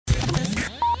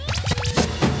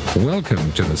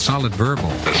Welcome to the Solid Verbal.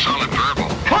 The Solid Verbal.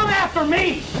 Come after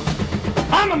me!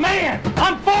 I'm a man!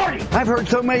 I'm 40! I've heard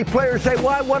so many players say, well,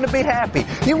 I want to be happy.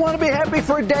 You want to be happy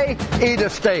for a day? Eat a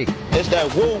steak. It's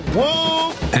that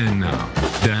woo-woo! And now,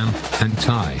 Dan and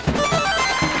Ty.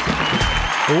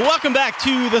 Welcome back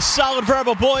to the Solid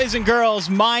Verbal, boys and girls.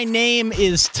 My name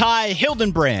is Ty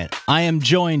Hildenbrand. I am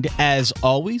joined, as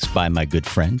always, by my good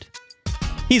friend.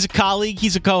 He's a colleague.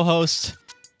 He's a co-host.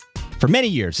 For many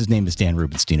years, his name is Dan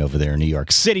Rubenstein over there in New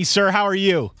York City. Sir, how are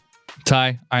you?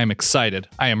 Ty, I am excited.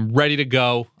 I am ready to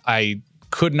go. I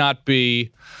could not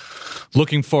be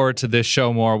looking forward to this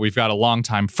show more. We've got a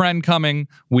longtime friend coming.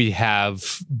 We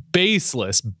have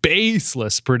baseless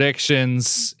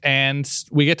predictions, and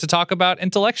we get to talk about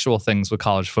intellectual things with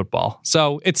college football.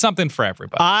 So it's something for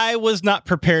everybody. I was not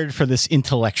prepared for this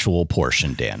intellectual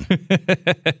portion, Dan.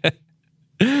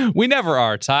 We never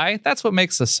are, Ty. That's what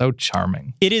makes us so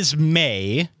charming. It is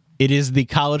May. It is the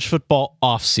college football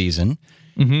offseason.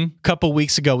 A couple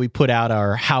weeks ago, we put out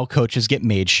our How Coaches Get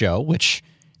Made show, which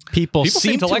people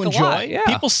seem to like enjoy. Yeah.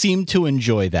 People seem to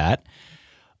enjoy that.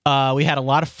 We had a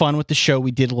lot of fun with the show we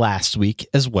did last week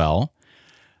as well.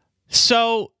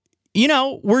 So,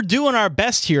 we're doing our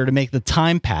best here to make the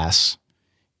time pass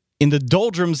in the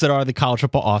doldrums that are the college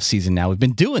football offseason now. We've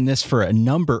been doing this for a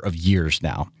number of years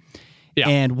now. Yeah.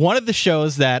 And one of the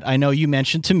shows that I know you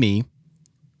mentioned to me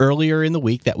earlier in the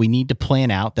week that we need to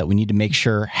plan out, that we need to make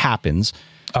sure happens.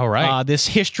 All right. This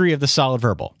history of the Solid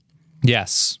Verbal.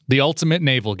 Yes. The ultimate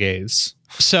navel gaze.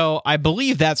 So I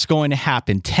believe that's going to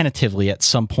happen tentatively at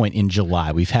some point in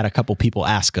July. We've had a couple people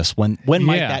ask us when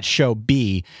might that show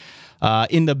be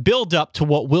in the build up to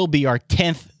what will be our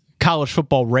 10th college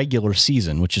football regular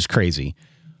season, which is crazy.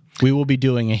 We will be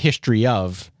doing a history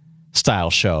of style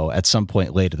show at some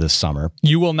point later this summer.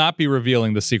 You will not be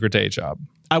revealing the secret day job.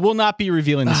 I will not be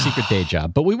revealing the secret day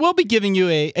job, but we will be giving you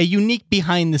a unique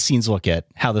behind-the-scenes look at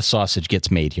how the sausage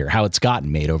gets made here, how it's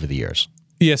gotten made over the years.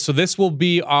 Yeah, so this will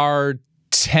be our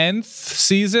 10th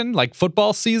season, like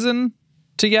football season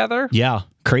together. Yeah,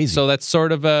 crazy. So that's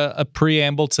sort of a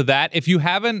preamble to that. If you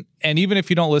haven't, and even if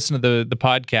you don't listen to the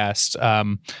podcast,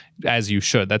 as you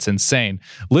should, that's insane.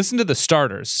 Listen to the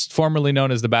starters, formerly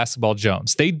known as the Basketball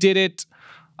Jones. They did it,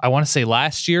 I want to say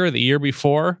last year or the year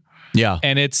before. Yeah.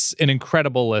 And it's an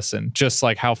incredible listen, just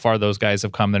like how far those guys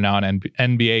have come. They're now on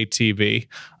NBA TV.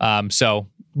 So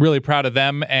really proud of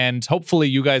them. And hopefully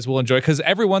you guys will enjoy, because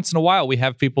every once in a while we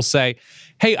have people say,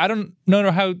 hey, I don't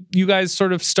know how you guys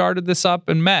sort of started this up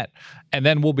and met. And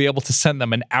then we'll be able to send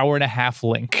them an hour-and-a-half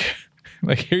link.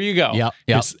 Like, here you go. Yep.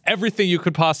 Here's everything you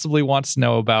could possibly want to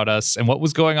know about us and what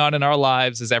was going on in our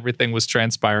lives as everything was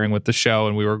transpiring with the show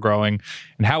and we were growing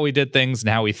and how we did things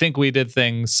and how we think we did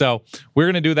things. So we're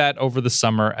going to do that over the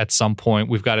summer at some point.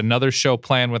 We've got another show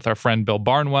planned with our friend Bill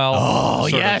Barnwell. Oh,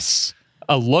 yes.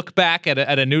 A look back at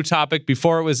a new topic.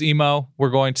 Before it was emo, we're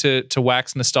going to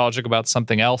wax nostalgic about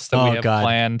something else that we have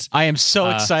planned. I am so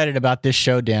excited about this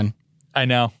show, Dan. I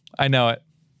know it.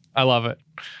 I love it.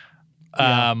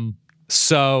 Yeah.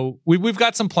 So we've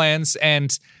got some plans,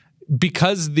 and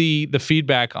because the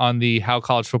feedback on the How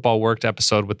College Football Worked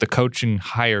episode with the coaching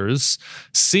hires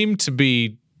seemed to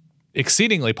be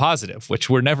exceedingly positive, which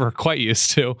we're never quite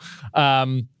used to,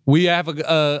 we have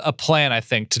a plan, I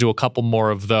think, to do a couple more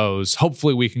of those.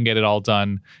 Hopefully we can get it all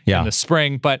done in the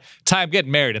spring. But Ty, I'm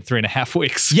getting married in 3.5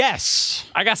 weeks. Yes.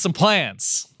 I got some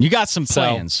plans. You got some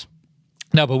plans.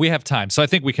 No, but we have time. So I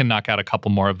think we can knock out a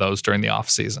couple more of those during the off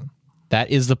season. That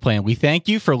is the plan. We thank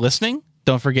you for listening.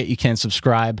 Don't forget you can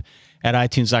subscribe at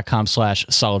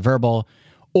itunes.com/solidverbal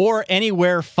or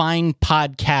anywhere fine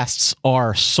podcasts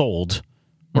are sold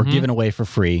or given away for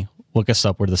free. Look us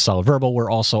up. We're the Solid Verbal.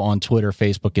 We're also on Twitter,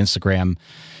 Facebook, Instagram.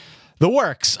 The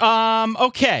works.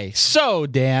 Okay. So,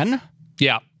 Dan.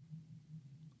 Yeah.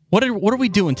 What are we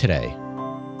doing today?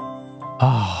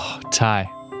 Oh, Ty.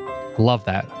 Love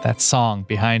that song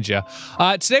behind you.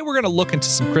 Today we're going to look into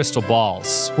some crystal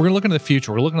balls. We're going to look into the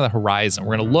future. We're looking at the horizon.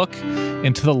 We're going to look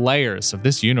into the layers of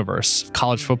this universe of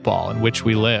college football in which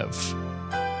we live.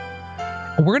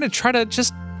 We're going to try to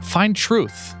just find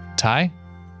truth, Ty.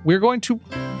 We're going to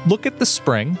look at the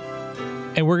spring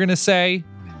and we're going to say,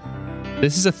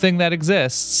 this is a thing that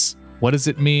exists. What does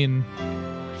it mean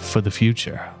for the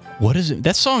future? What is it?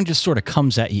 That song just sort of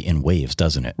comes at you in waves,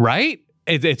 doesn't it? Right?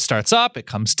 It starts up, it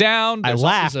comes down. I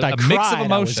laughed, I cried, mix of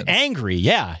emotions. I was angry.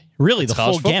 Yeah, really, it's the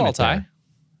full gamut there.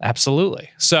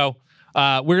 Absolutely. So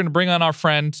we're going to bring on our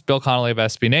friend Bill Connelly of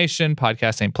SB Nation.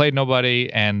 Podcast Ain't Played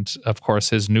Nobody, and of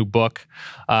course his new book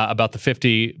about the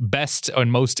 50 best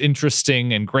and most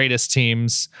interesting and greatest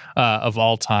teams of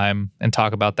all time, and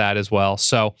talk about that as well.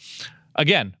 So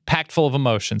again, packed full of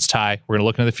emotions, Ty. We're going to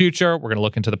look into the future. We're going to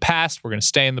look into the past. We're going to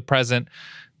stay in the present.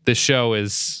 This show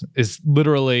is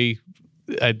literally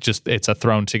it's a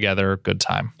thrown together good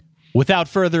time. Without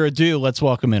further ado, let's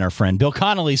welcome in our friend Bill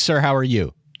Connelly. Sir, how are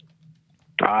you?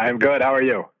 I'm good. How are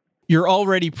you? You're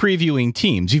already previewing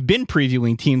teams. You've been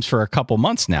previewing teams for a couple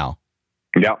months now.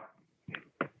 Yep.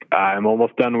 I'm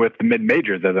almost done with the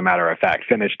mid-majors, as a matter of fact.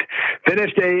 Finished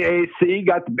AAC,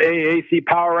 got the AAC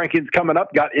power rankings coming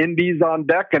up, got Indies on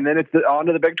deck, and then it's on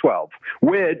to the Big 12,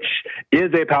 which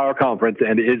is a power conference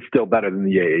and is still better than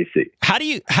the AAC. How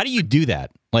do you do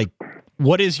that? Like,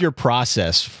 what is your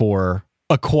process for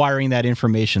acquiring that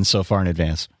information so far in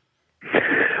advance?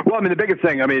 Well, I mean, the biggest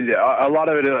thing, a lot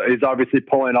of it is obviously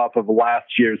pulling off of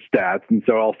last year's stats. And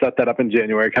so I'll set that up in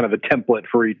January, kind of a template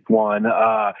for each one.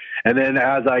 And then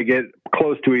as I get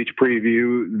close to each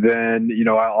preview, then,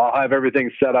 I'll have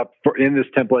everything set up in this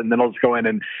template, and then I'll just go in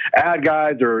and add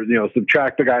guys or,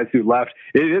 subtract the guys who left.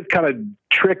 It is kind of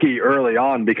tricky early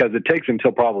on because it takes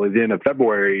until probably the end of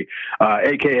February,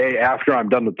 aka after I'm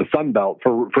done with the Sun Belt,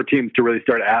 for teams to really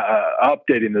start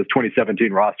updating those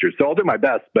 2017 rosters. So I'll do my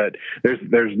best, but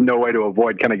there's no way to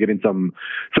avoid kind of getting some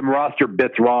roster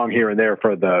bits wrong here and there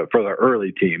for the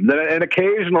early teams. And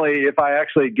occasionally, if I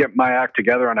actually get my act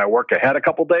together and I work ahead a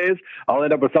couple days, I'll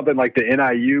end up with something like the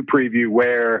NIU preview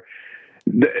where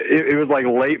it was like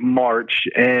late March,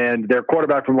 and their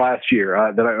quarterback from last year,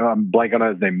 that I'm blanking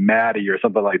on his name, Maddie or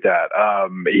something like that.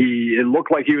 It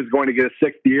looked like he was going to get a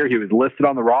sixth year. He was listed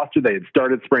on the roster. They had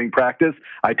started spring practice.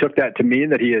 I took that to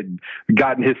mean that he had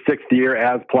gotten his sixth year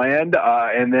as planned.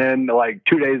 And then like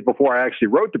 2 days before I actually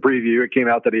wrote the preview, it came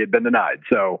out that he had been denied.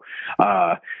 So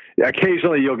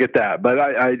occasionally you'll get that, but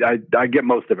I get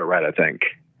most of it right, I think.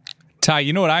 Ty,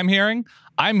 you know what I'm hearing?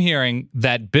 I'm hearing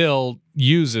that Bill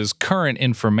uses current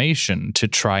information to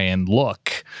try and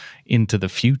look into the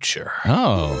future.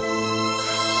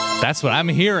 Oh. That's what I'm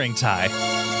hearing, Ty.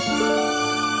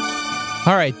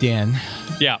 All right, Dan.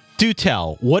 Yeah. Do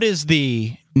tell, what is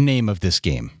the name of this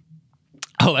game?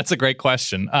 Oh, that's a great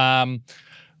question.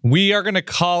 We are going to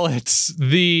call it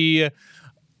the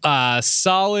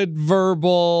Solid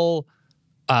Verbal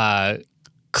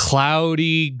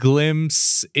Cloudy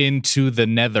Glimpse into the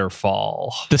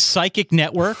Netherfall. The Psychic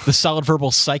Network? The Solid Verbal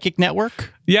Psychic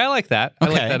Network? Yeah, I like that. I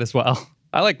Okay. like that as well.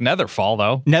 I like Netherfall,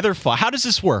 though. Netherfall. How does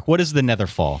this work? What is the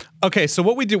Netherfall? Okay, so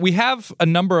what we do, we have a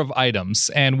number of items,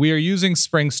 and we are using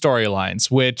spring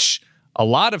storylines, which a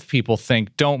lot of people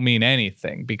think don't mean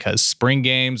anything because spring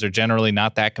games are generally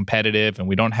not that competitive, and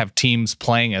we don't have teams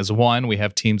playing as one. We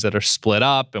have teams that are split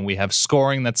up, and we have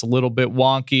scoring that's a little bit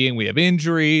wonky, and we have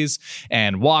injuries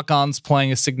and walk-ons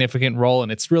playing a significant role,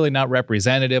 and it's really not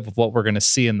representative of what we're going to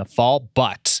see in the fall.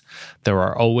 But there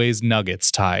are always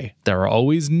nuggets, Ty. There are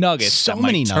always nuggets. So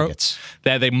many nuggets.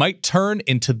 That they might turn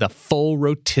into the full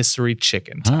rotisserie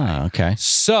chicken, Ty. Ah, okay.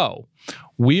 So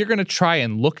we are going to try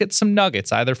and look at some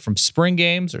nuggets, either from spring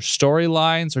games or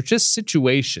storylines or just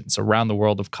situations around the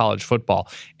world of college football,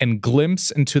 and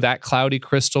glimpse into that cloudy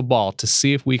crystal ball to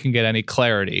see if we can get any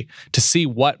clarity, to see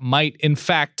what might, in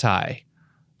fact, Ty,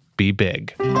 be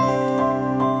big.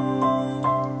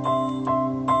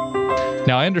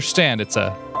 Now, I understand it's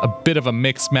a bit of a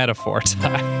mixed metaphor,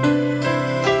 Ty,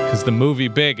 because the movie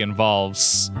Big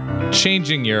involves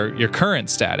changing your current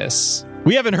status.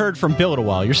 We haven't heard from Bill in a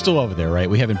while. You're still over there, right?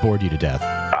 We haven't bored you to death.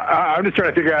 I'm just trying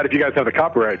to figure out if you guys have the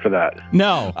copyright for that.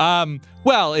 No.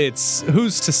 Well, it's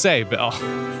who's to say, Bill?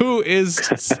 Who is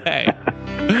to say?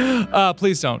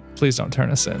 Please don't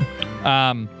turn us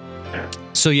in.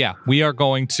 So yeah, we are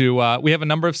going to. We have a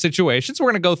number of situations. We're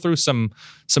going to go through some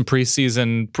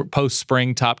preseason,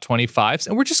 post-spring top 25s,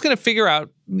 and we're just going to figure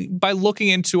out by looking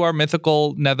into our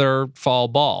mythical nether fall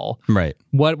ball, Right.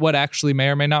 what actually may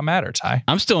or may not matter. Ty,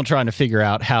 I'm still trying to figure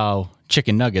out how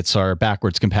chicken nuggets are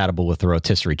backwards compatible with the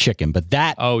rotisserie chicken, but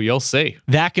that you'll see.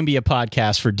 That can be a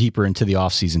podcast for deeper into the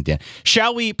offseason, Dan.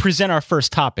 Shall we present our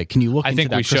first topic? Can you look into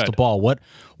that crystal ball?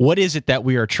 What is it that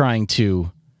we are trying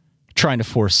to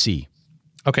foresee?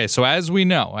 Okay, so as we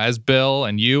know, as Bill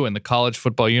and you and the college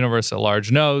football universe at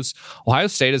large knows, Ohio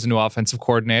State has a new offensive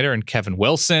coordinator in Kevin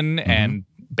Wilson, and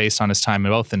based on his time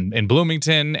both in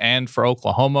Bloomington and for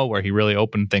Oklahoma, where he really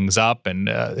opened things up, and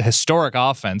historic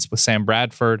offense with Sam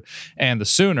Bradford and the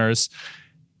Sooners,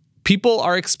 people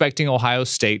are expecting Ohio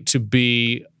State to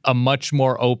be a much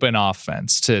more open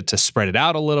offense, to spread it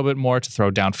out a little bit more, to throw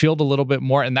downfield a little bit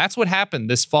more. And that's what happened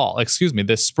this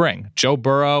spring. Joe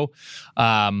Burrow,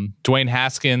 Dwayne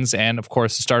Haskins, and of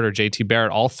course the starter JT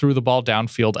Barrett all threw the ball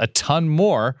downfield a ton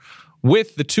more,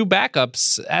 with the two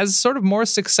backups as sort of more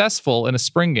successful in a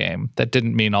spring game that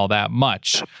didn't mean all that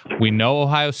much. We know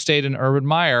Ohio State and Urban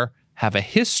Meyer have a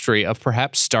history of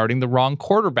perhaps starting the wrong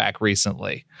quarterback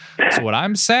recently. So what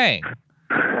I'm saying,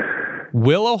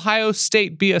 will Ohio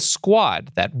State be a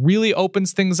squad that really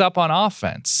opens things up on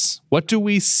offense? What do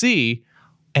we see?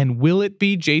 And will it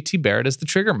be JT Barrett as the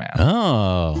trigger man?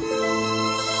 Oh.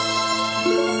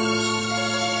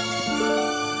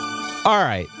 All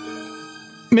right.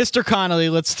 Mr. Connelly,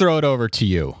 let's throw it over to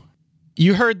you.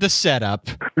 You heard the setup.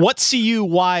 What see you,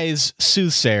 wise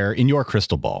soothsayer, in your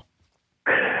crystal ball?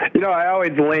 I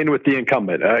always lean with the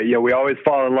incumbent. We always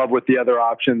fall in love with the other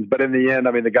options, but in the end,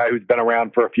 I mean, the guy who's been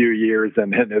around for a few years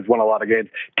and has won a lot of games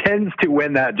tends to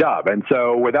win that job. And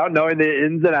so without knowing the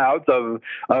ins and outs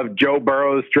of Joe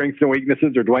Burrow's strengths and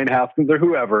weaknesses or Dwayne Haskins or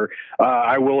whoever,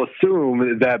 I will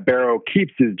assume that Barrett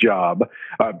keeps his job.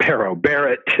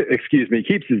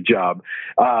 Keeps his job.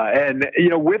 What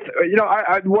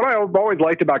I've always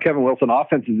liked about Kevin Wilson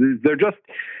offenses is they're just,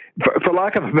 for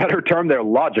lack of a better term, they're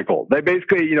logical. They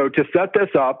basically, to set this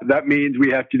up, that means we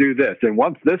have to do this. And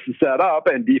once this is set up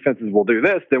and defenses will do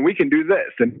this, then we can do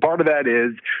this. And part of that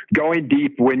is going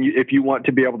deep if you want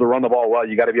to be able to run the ball well,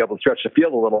 you got to be able to stretch the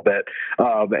field a little bit.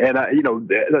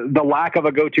 The lack of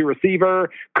a go-to receiver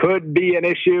could be an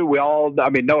issue.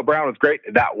 Noah Brown was great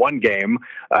that one game.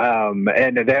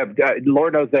 And they have,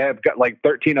 Lord knows they have got like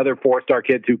 13 other 4-star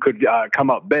kids who could come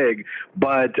up big.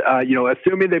 But,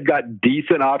 assuming they've got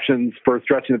decent options for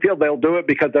stretching the field, they'll do it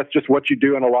because that's just what you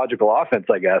do in a logical offense,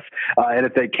 I guess. And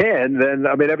if they can, then,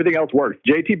 everything else works.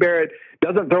 JT Barrett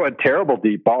doesn't throw a terrible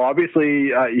deep ball. Obviously,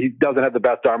 he doesn't have the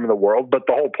best arm in the world, but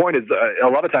the whole point is a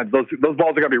lot of times those balls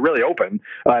are going to be really open,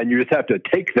 and you just have to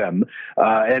take them.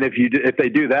 And if they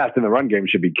do that, then the run game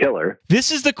should be killer.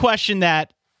 This is the question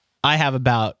that I have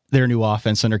about their new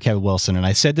offense under Kevin Wilson, and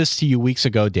I said this to you weeks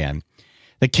ago, Dan.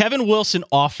 The Kevin Wilson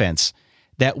offense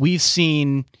that we've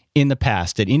seen in the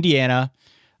past at Indiana,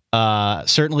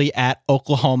 certainly at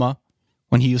Oklahoma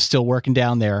when he was still working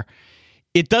down there,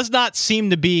 it does not seem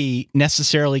to be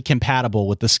necessarily compatible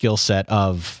with the skill set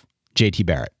of JT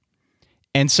Barrett.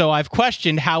 And so I've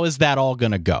questioned, how is that all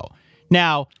going to go?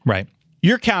 Now, right.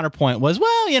 Your counterpoint was,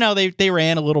 they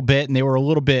ran a little bit and they were a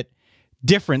little bit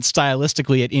different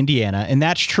stylistically at Indiana, and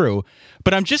that's true.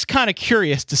 But I'm just kind of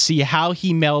curious to see how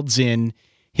he melds in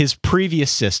his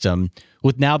previous system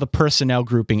with now the personnel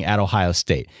grouping at Ohio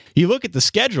State. You look at the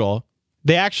schedule,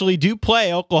 they actually do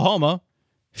play Oklahoma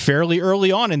fairly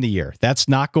early on in the year. That's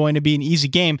not going to be an easy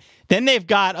game. Then they've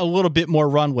got a little bit more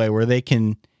runway where they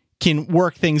can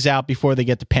work things out before they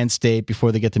get to Penn State,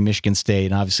 before they get to Michigan State,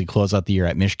 and obviously close out the year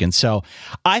at Michigan. So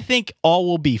I think all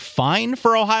will be fine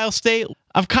for Ohio State.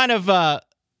 I've kind of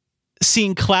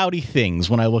seen cloudy things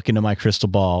when I look into my crystal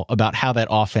ball about how that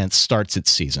offense starts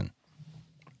its season.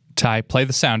 Ty, play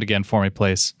the sound again for me,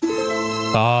 please.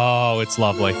 Oh, it's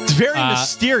lovely. It's very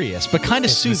mysterious, but kind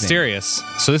of soothing. Mysterious.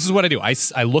 So this is what I do.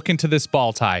 I look into this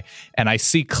ball, Ty, and I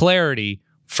see clarity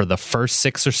for the first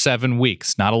 6 or 7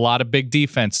 weeks. Not a lot of big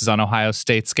defenses on Ohio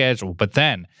State's schedule, but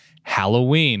then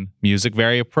Halloween, music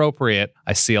very appropriate.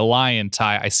 I see a lion,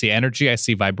 Ty. I see energy. I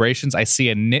see vibrations. I see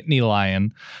a Nittany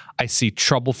lion. I see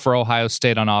trouble for Ohio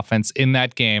State on offense in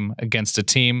that game against a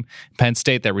team, Penn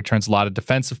State, that returns a lot of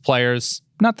defensive players.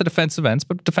 Not the defensive ends,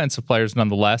 but defensive players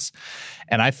nonetheless.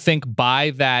 And I think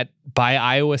by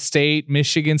Iowa State,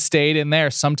 Michigan State in there,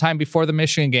 sometime before the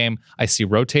Michigan game, I see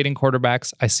rotating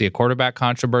quarterbacks. I see a quarterback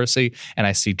controversy, and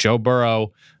I see Joe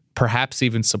Burrow perhaps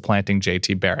even supplanting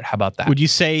JT Barrett. How about that? Would you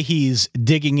say he's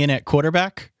digging in at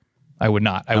quarterback? I would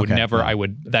not. I would never. No. I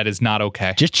would. That is not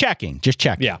okay. Just checking.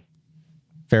 Yeah.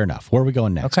 Fair enough. Where are we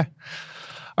going next? Okay.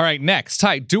 All right. Next,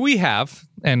 Ty, do we have,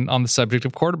 and on the subject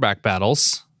of quarterback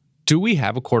battles, do we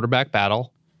have a quarterback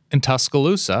battle in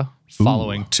Tuscaloosa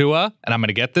following Tua? And I'm going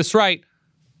to get this right.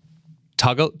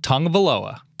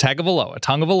 Tagovailoa,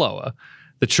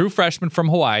 the true freshman from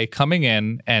Hawaii, coming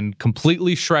in and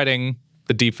completely shredding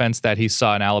the defense that he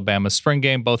saw in Alabama's spring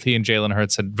game. Both he and Jalen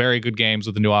Hurts had very good games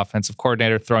with the new offensive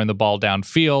coordinator throwing the ball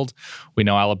downfield. We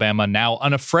know Alabama now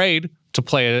unafraid to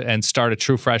play and start a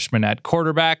true freshman at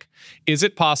quarterback. Is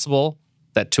it possible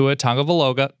that Tua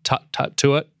Tagovailoa,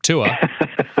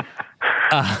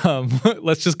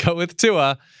 let's just go with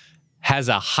Tua, has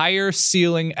a higher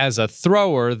ceiling as a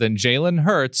thrower than Jalen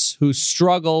Hurts, who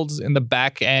struggled in the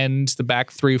back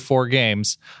 3-4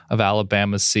 games of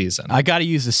Alabama's season? I got to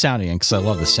use the sound again because I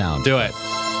love the sound. Do it.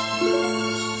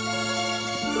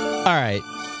 All right.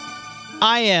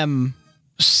 I am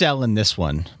selling this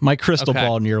one. My crystal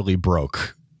ball nearly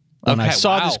broke when I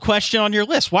saw this question on your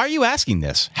list. Why are you asking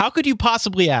this? How could you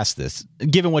possibly ask this,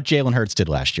 given what Jalen Hurts did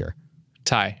last year?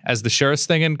 Ty, as the surest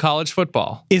thing in college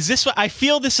football. Is this what I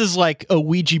feel? This is like a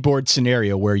Ouija board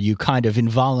scenario where you kind of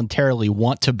involuntarily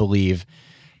want to believe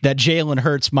that Jalen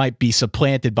Hurts might be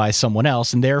supplanted by someone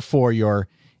else, and therefore your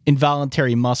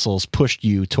involuntary muscles pushed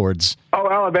you towards. Oh,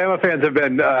 Alabama fans have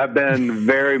been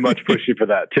very much pushy for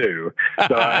that too.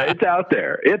 So it's out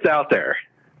there. It's out there.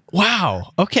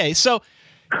 Wow. Okay, so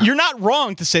you're not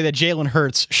wrong to say that Jalen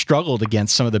Hurts struggled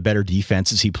against some of the better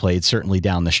defenses he played, certainly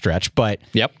down the stretch, but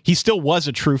he still was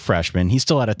a true freshman. He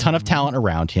still had a ton of talent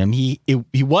around him. He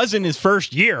was in his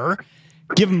first year.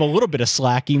 Give him a little bit of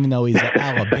slack, even though he's at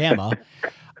Alabama.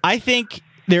 I think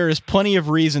there is plenty of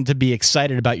reason to be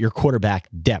excited about your quarterback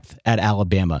depth at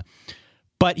Alabama,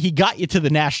 but he got you to the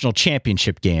national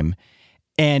championship game,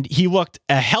 and he looked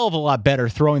a hell of a lot better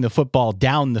throwing the football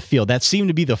down the field. That seemed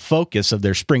to be the focus of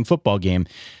their spring football game,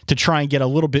 to try and get a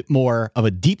little bit more of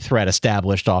a deep threat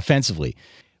established offensively.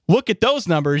 Look at those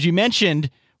numbers. You mentioned,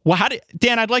 well,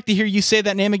 Dan, I'd like to hear you say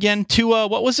that name again. Tua,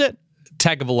 what was it?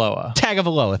 Tagovailoa.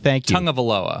 Thank you.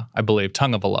 Tagovailoa, I believe.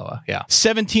 Tagovailoa, yeah.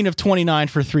 17 of 29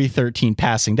 for 313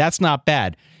 passing. That's not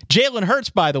bad. Jalen Hurts,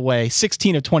 by the way,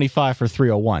 16 of 25 for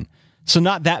 301. So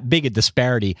not that big a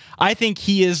disparity. I think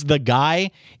he is the guy.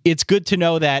 It's good to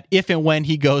know that if and when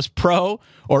he goes pro,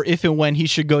 or if and when he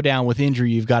should go down with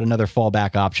injury, you've got another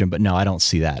fallback option. But no, I don't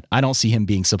see that. I don't see him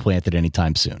being supplanted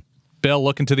anytime soon. Bill,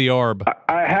 look into the orb.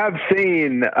 I have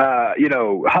seen,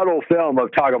 huddle film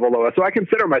of Tagovailoa, so I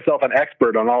consider myself an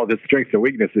expert on all of his strengths and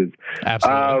weaknesses.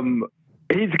 Absolutely.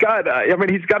 He's got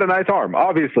a nice arm,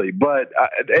 obviously, but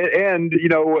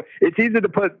it's easy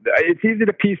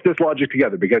to piece this logic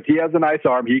together because he has a nice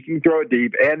arm, he can throw it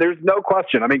deep, and there's no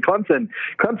question. I mean, Clemson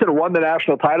won the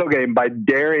national title game by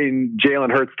daring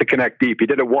Jalen Hurts to connect deep. He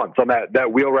did it once on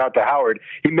that wheel route to Howard.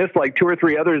 He missed like two or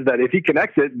three others that if he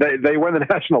connects it, they win the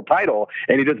national title,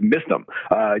 and he just missed them,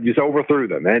 just overthrew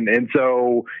them, and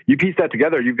so you piece that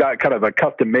together, you've got kind of a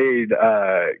custom-made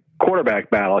quarterback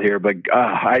battle here, but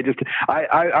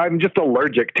I'm just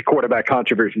allergic to quarterback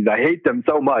controversies. I hate them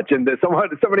so much, and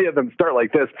so many of them start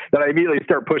like this that I immediately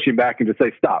start pushing back and just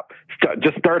say, stop,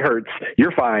 just start Hurts.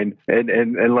 You're fine,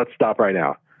 and let's stop right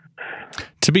now.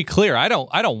 To be clear, I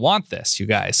don't want this, you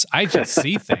guys. I just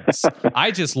see things. I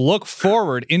just look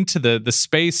forward into the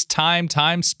space, time,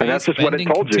 space, and that's just what it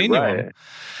told continuum. You, right?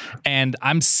 And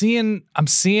I'm seeing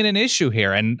an issue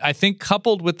here, and I think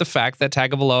coupled with the fact that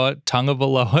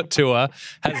Tagovailoa Tua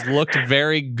has looked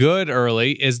very good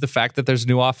early is the fact that there's a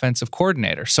new offensive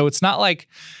coordinator. So it's not like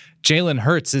Jalen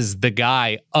Hurts is the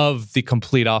guy of the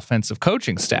complete offensive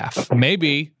coaching staff.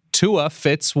 Maybe Tua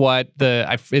fits what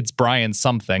it's Brian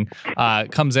something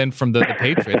comes in from the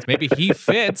Patriots. Maybe he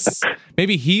fits.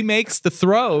 Maybe he makes the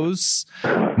throws.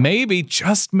 Maybe,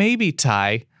 just maybe,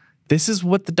 Ty, this is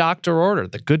what the doctor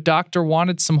ordered. The good doctor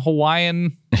wanted some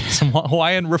Hawaiian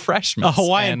refreshments. A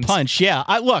Hawaiian punch, yeah.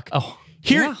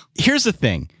 Here's the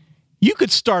thing. You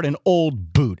could start an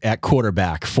old boot at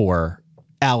quarterback for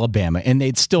Alabama, and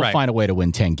they'd still find a way to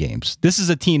win 10 games. This is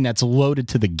a team that's loaded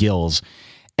to the gills,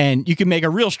 and you can make a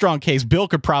real strong case. Bill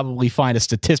could probably find a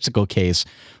statistical case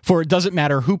for it doesn't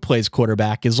matter who plays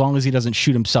quarterback as long as he doesn't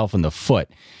shoot himself in the foot.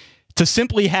 To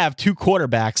simply have two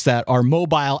quarterbacks that are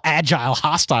mobile, agile,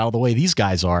 hostile the way these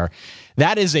guys are,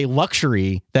 that is a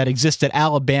luxury that exists at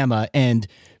Alabama and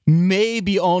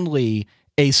maybe only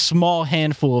a small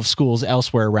handful of schools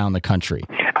elsewhere around the country.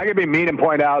 I could be mean and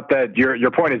point out that your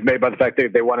point is made by the fact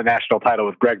that they won a national title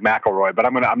with Greg McElroy, but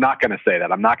I'm not going to say that.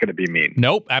 I'm not going to be mean.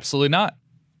 Nope, absolutely not.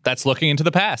 That's looking into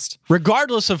the past.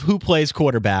 Regardless of who plays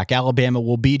quarterback, Alabama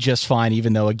will be just fine,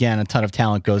 even though, again, a ton of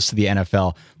talent goes to the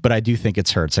NFL. But I do think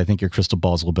it's Hurts. I think your crystal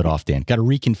ball's a little bit off, Dan. Got to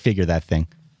reconfigure that thing.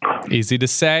 Easy to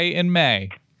say in May.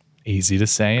 Easy to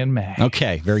say in May.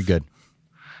 Okay, very good.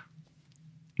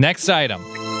 Next item.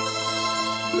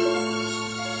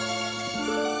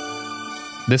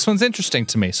 This one's interesting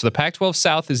to me. So the Pac-12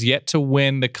 South is yet to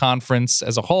win the conference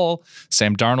as a whole.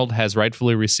 Sam Darnold has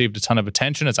rightfully received a ton of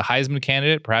attention as a Heisman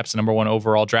candidate, perhaps the number one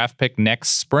overall draft pick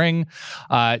next spring.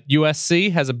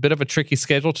 USC has a bit of a tricky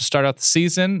schedule to start out the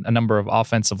season. A number of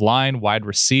offensive line, wide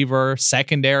receiver,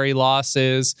 secondary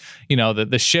losses. You know,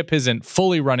 the ship isn't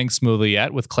fully running smoothly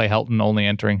yet, with Clay Helton only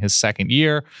entering his second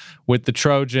year with the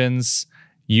Trojans.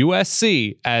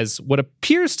 USC, as what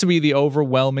appears to be the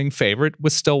overwhelming favorite,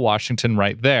 with still Washington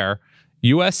right there.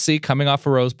 USC, coming off a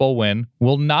Rose Bowl win,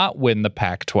 will not win the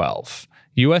Pac-12.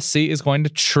 USC is going to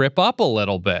trip up a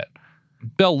little bit.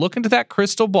 Bill, look into that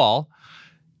crystal ball.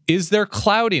 Is there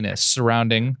cloudiness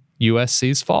surrounding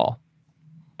USC's fall?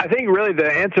 I think really the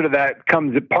answer to that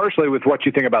comes partially with what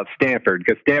you think about Stanford,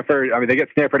 because Stanford, I mean, they get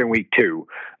Stanford in week 2.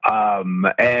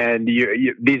 And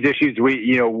these issues,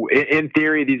 in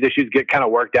theory, these issues get kind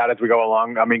of worked out as we go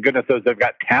along. I mean, goodness knows they've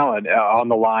got talent on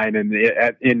the line and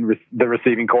in the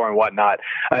receiving core and whatnot.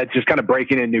 It's just kind of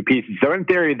breaking in new pieces. So in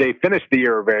theory, they finished the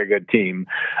year a very good team.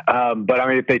 But I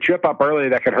mean, if they trip up early,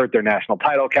 that could hurt their national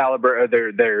title caliber,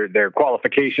 their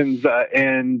qualifications,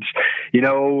 and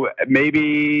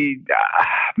maybe,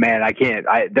 man, I can't.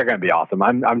 They're going to be awesome.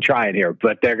 I'm trying here,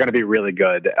 but they're going to be really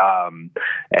good.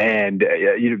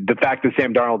 The fact that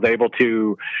Sam Darnold's able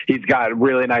to, he's got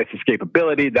really nice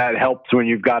escapability. That helps when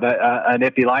you've got an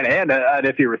iffy line and an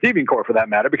iffy receiving core for that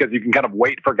matter, because you can kind of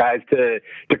wait for guys to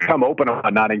come open or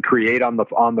whatnot and create on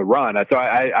the run. So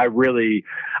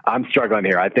I'm struggling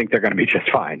here. I think they're going to be just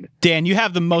fine. Dan, you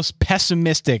have the most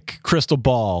pessimistic crystal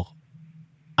ball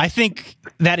I think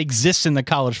that exists in the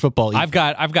college football. I've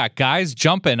got guys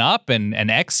jumping up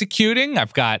and executing.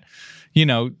 I've got,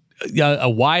 a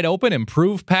wide open,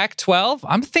 improved Pac-12.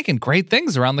 I'm thinking great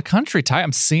things around the country, Ty.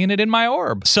 I'm seeing it in my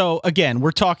orb. So again,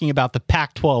 we're talking about the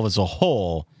Pac-12 as a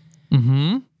whole.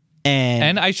 Mm-hmm.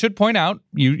 And I should point out,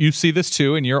 you see this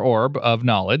too in your orb of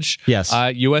knowledge. Yes.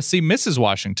 USC misses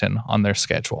Washington on their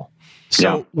schedule.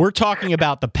 So we're talking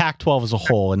about the Pac-12 as a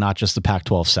whole and not just the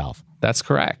Pac-12 South. That's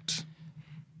correct.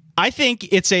 I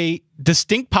think it's a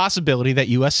distinct possibility that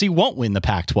USC won't win the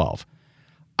Pac-12.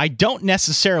 I don't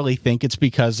necessarily think it's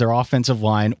because their offensive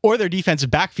line or their defensive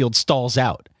backfield stalls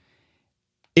out.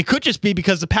 It could just be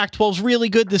because the Pac-12 is really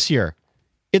good this year.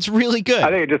 It's really good. I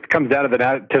think it just comes down to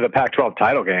the Pac-12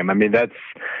 title game. I mean,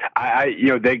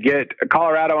 they get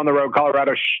Colorado on the road.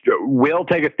 Colorado will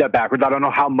take a step backwards. I don't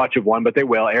know how much of one, but they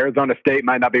will. Arizona State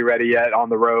might not be ready yet on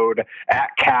the road. At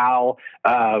Cal,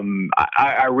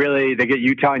 they get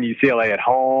Utah and UCLA at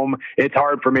home. It's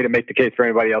hard for me to make the case for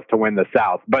anybody else to win the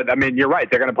South. But I mean, you're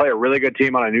right. They're going to play a really good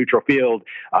team on a neutral field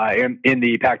in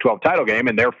the Pac-12 title game,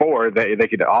 and therefore they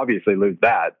could obviously lose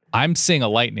that. I'm seeing a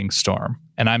lightning storm,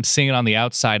 and I'm seeing it on the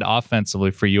outside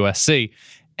offensively for USC.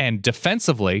 And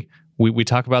defensively, we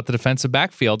talk about the defensive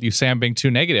backfield. You say I'm being too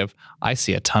negative. I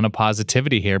see a ton of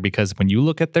positivity here because when you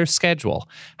look at their schedule,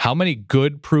 how many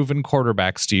good proven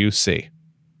quarterbacks do you see?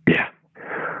 Yeah.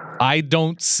 I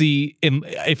don't see,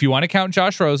 if you want to count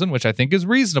Josh Rosen, which I think is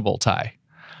reasonable, Ty,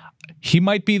 he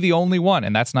might be the only one,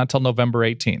 and that's not till November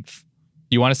 18th.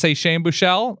 You want to say Shane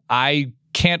Buechele? I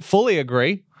can't fully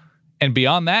agree. And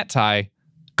beyond that, Ty,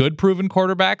 good proven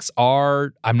quarterbacks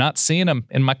I'm not seeing them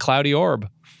in my cloudy orb.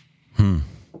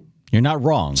 You're not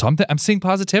wrong. So I'm seeing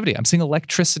positivity. I'm seeing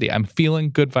electricity. I'm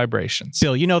feeling good vibrations.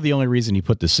 Bill, the only reason he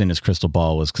put this in his crystal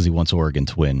ball was because he wants Oregon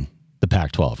to win the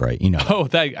Pac-12, right? Oh,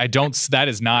 that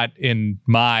is not in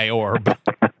my orb.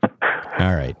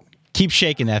 All right. Keep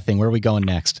shaking that thing. Where are we going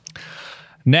next?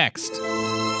 Next.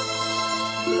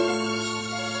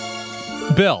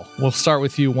 Bill, we'll start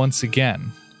with you once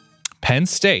again. Penn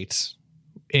State,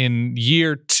 in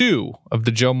year 2 of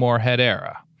the Joe Moorhead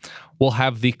era, will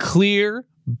have the clear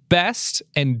best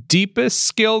and deepest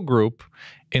skill group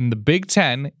in the Big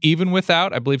Ten, even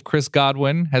without, I believe Chris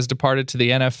Godwin has departed to the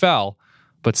NFL,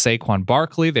 but Saquon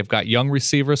Barkley, they've got young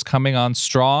receivers coming on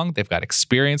strong. They've got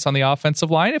experience on the offensive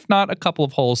line, if not a couple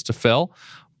of holes to fill.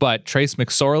 But Trace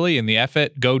McSorley in the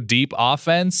effort, go deep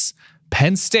offense.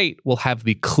 Penn State will have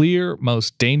the clear,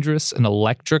 most dangerous and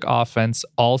electric offense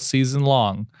all season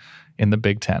long in the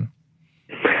Big Ten.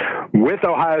 With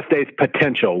Ohio State's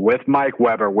potential, with Mike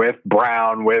Weber, with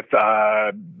Brown, with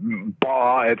Baugh,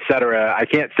 et cetera, I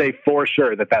can't say for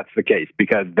sure that that's the case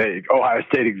because Ohio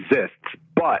State exists.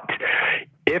 But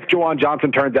if Juwan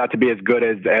Johnson turns out to be as good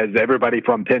as everybody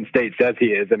from Penn State says he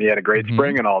is, and he had a great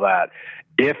spring and all that,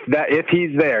 if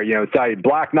he's there, Saeed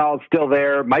Blacknall's still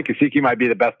there. Mike Gesicki might be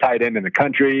the best tight end in the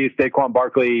country. Saquon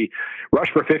Barkley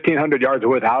rushed for 1,500 yards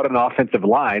without an offensive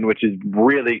line, which is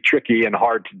really tricky and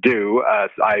hard to do,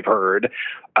 I've heard.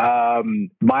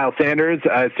 Miles Sanders,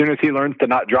 as soon as he learns to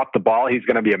not drop the ball, he's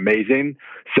going to be amazing.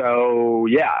 So,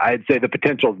 yeah, I'd say the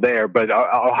potential's there, but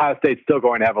Ohio State's still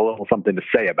going to have a little something to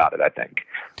say about it, I think.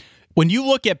 When you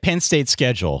look at Penn State's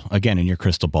schedule, again, in your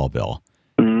crystal ball, Bill,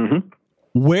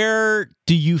 where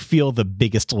do you feel the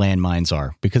biggest landmines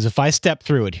are? Because if I step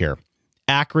through it here,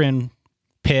 Akron,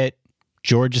 Pitt,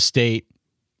 Georgia State,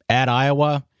 at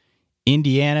Iowa,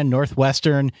 Indiana,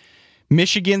 Northwestern,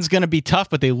 Michigan's going to be tough,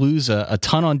 but they lose a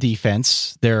ton on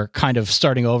defense. They're kind of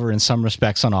starting over in some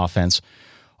respects on offense.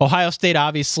 Ohio State,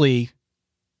 obviously,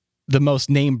 the most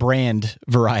name brand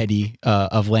variety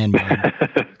of landmine.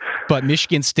 But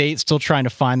Michigan State still trying to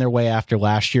find their way after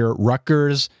last year.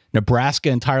 Rutgers, Nebraska,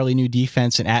 entirely new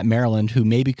defense, and at Maryland, who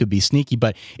maybe could be sneaky.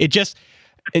 But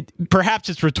perhaps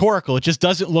it's rhetorical. It just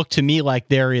doesn't look to me like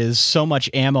there is so much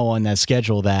ammo on that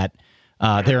schedule that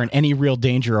they're in any real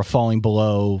danger of falling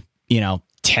below,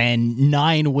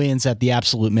 9 wins at the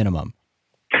absolute minimum.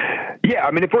 Yeah,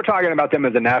 I mean, if we're talking about them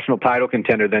as a national title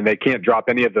contender, then they can't drop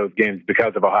any of those games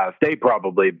because of Ohio State,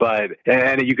 probably.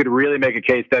 And you could really make a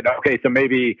case that, okay, so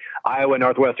maybe Iowa,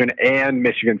 Northwestern, and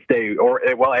Michigan State,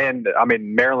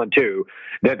 Maryland too,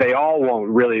 that they all won't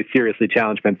really seriously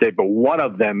challenge Penn State, but one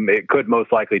of them, it could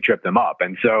most likely trip them up.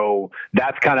 And so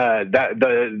that's kind of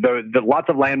the lots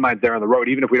of landmines there on the road,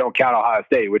 even if we don't count Ohio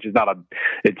State, which is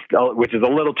which is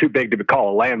a little too big to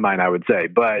call a landmine, I would say.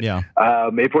 But yeah.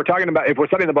 If we're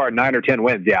setting the bar at 9 or 10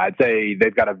 wins, yeah, I'd say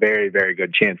they've got a very, very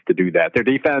good chance to do that. Their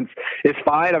defense is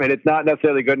fine. I mean, it's not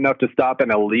necessarily good enough to stop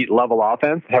an elite level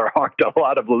offense. There aren't a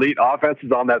lot of elite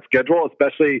offenses on that schedule,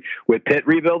 especially with Pitt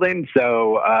rebuilding.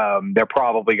 So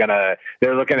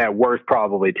they're looking at worst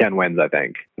probably 10 wins, I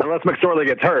think, unless McSorley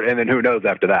gets hurt, and then who knows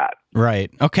after that. Right.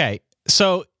 Okay.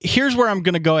 So here's where I'm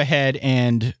going to go ahead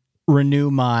and renew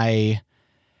my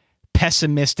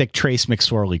pessimistic Trace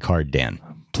McSorley card, Dan.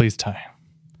 Please, Ty.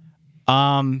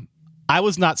 I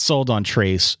was not sold on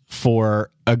Trace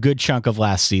for a good chunk of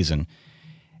last season.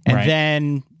 And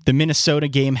then the Minnesota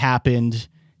game happened.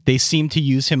 They seemed to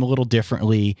use him a little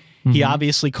differently. Mm-hmm. He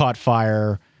obviously caught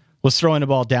fire, was throwing the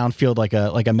ball downfield like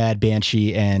a mad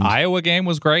banshee. And Iowa game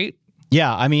was great.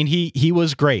 Yeah, I mean, he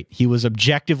was great. He was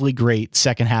objectively great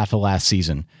second half of last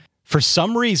season. For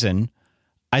some reason,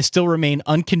 I still remain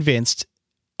unconvinced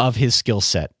of his skill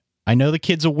set. I know the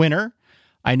kid's a winner.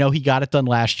 I know he got it done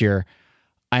last year.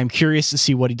 I'm curious to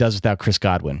see what he does without Chris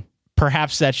Godwin.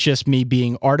 Perhaps that's just me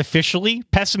being artificially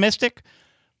pessimistic,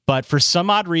 but for some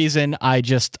odd reason, I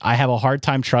have a hard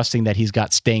time trusting that he's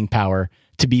got staying power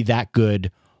to be that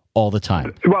good all the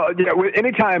time. Well,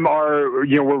 anytime we're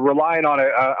relying on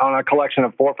a collection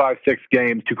of 4, 5, 6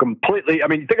 games to completely. I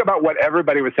mean, think about what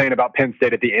everybody was saying about Penn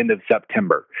State at the end of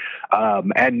September,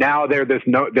 and now they're this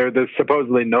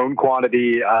supposedly known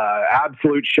quantity,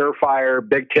 absolute surefire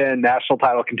Big Ten national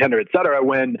title contender, et cetera.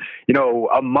 When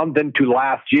a month into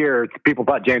last year, people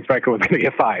thought James Franklin was going to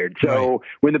get fired. So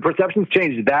when the perceptions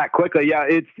change that quickly, yeah,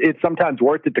 it's sometimes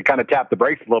worth it to kind of tap the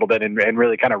brakes a little bit and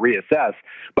really kind of reassess.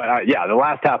 But the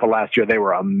last half of last year, they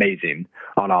were amazing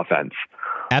on offense.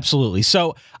 Absolutely.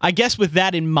 So I guess with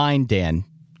that in mind, Dan,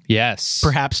 yes,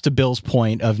 perhaps to Bill's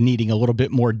point of needing a little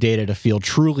bit more data to feel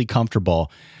truly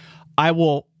comfortable, I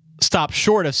will stop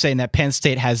short of saying that Penn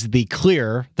State has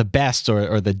the best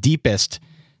or the deepest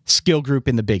skill group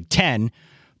in the Big Ten,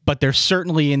 but they're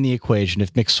certainly in the equation.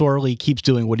 If McSorley keeps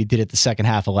doing what he did at the second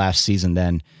half of last season,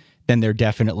 then they're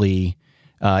definitely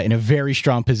in a very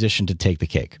strong position to take the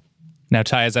cake. Now,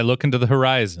 Ty, as I look into the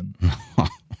horizon,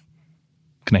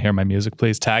 can I hear my music,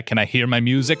 please, Ty? Can I hear my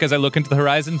music as I look into the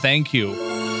horizon? Thank you.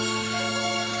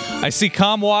 I see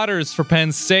calm waters for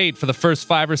Penn State for the first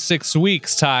 5 or 6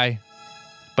 weeks, Ty.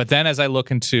 But then as I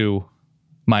look into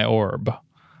my orb,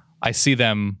 I see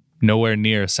them nowhere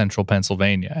near central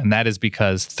Pennsylvania. And that is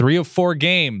because 3 of 4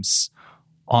 games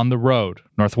on the road,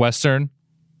 Northwestern,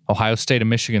 Ohio State, and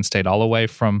Michigan State, all the way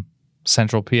from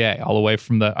Central PA, all the way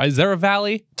from is there a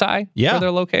valley, Ty? Yeah. Where they're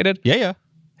located? Yeah.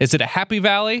 Is it a happy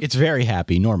valley? It's very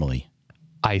happy normally.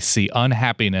 I see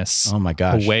unhappiness. Oh my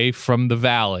gosh. Away from the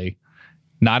valley,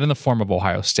 not in the form of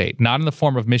Ohio State, not in the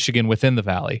form of Michigan within the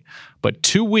valley, but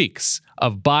 2 weeks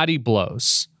of body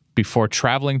blows before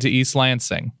traveling to East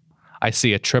Lansing. I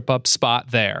see a trip up spot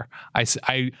there. I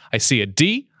see a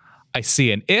D, I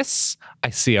see an IS, I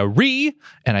see a RE,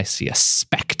 and I see a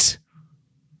SPECT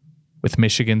with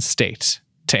Michigan State.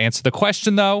 To answer the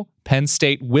question, though, Penn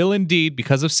State will indeed,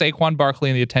 because of Saquon Barkley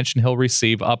and the attention he'll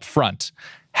receive up front,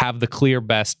 have the clear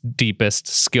best, deepest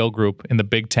skill group in the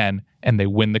Big Ten, and they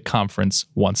win the conference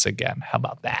once again. How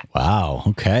about that? Wow.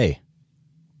 Okay.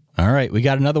 All right. We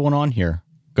got another one on here.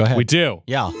 Go ahead. We do.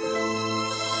 Yeah.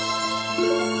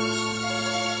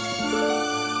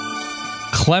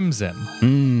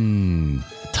 Clemson.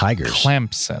 Tigers.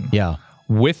 Clemson. Yeah.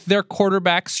 With their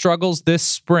quarterback struggles this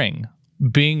spring,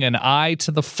 being an eye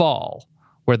to the fall,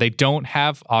 where they don't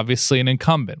have, obviously, an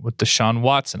incumbent with Deshaun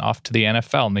Watson off to the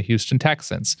NFL and the Houston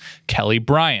Texans. Kelly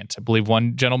Bryant, I believe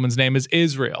one gentleman's name is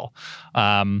Israel.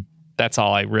 That's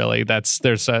all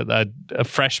there's a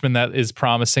freshman that is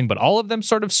promising, but all of them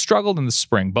sort of struggled in the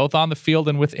spring, both on the field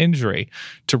and with injury,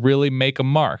 to really make a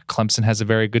mark. Clemson has a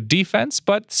very good defense,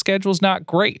 but the schedule's not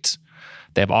great.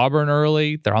 They have Auburn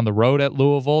early. They're on the road at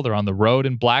Louisville. They're on the road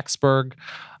in Blacksburg.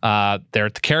 They're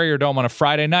at the Carrier Dome on a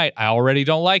Friday night. I already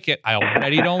don't like it.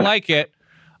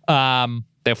 They have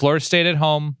Florida State at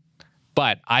home.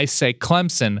 But I say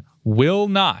Clemson will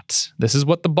not. This is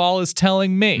what the ball is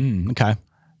telling me. Okay.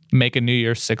 make a New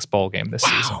Year's Six bowl game this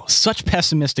season. Such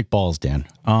pessimistic balls, Dan.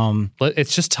 But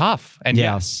it's just tough. And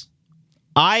Yeah. yes,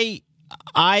 I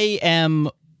am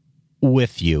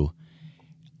with you.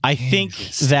 I think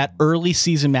that early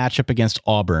season matchup against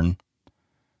Auburn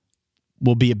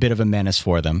will be a bit of a menace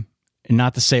for them. And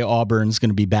not to say Auburn's going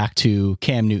to be back to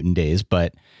Cam Newton days,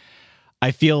 but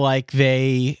I feel like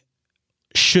they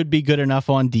should be good enough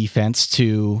on defense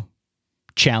to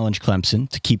challenge Clemson,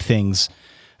 to keep things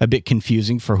a bit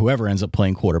confusing for whoever ends up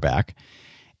playing quarterback.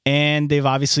 And they've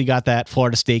obviously got that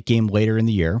Florida State game later in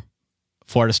the year.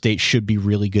 Florida State should be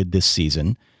really good this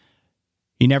season.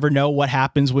 You never know what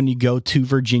happens when you go to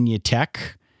Virginia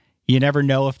Tech. You never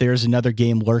know if there's another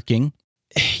game lurking.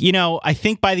 You know, I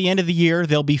think by the end of the year,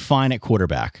 they'll be fine at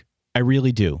quarterback. I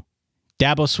really do.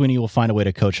 Dabo Swinney will find a way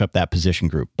to coach up that position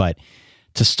group. But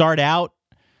to start out,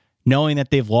 knowing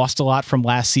that they've lost a lot from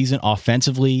last season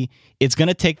offensively, it's going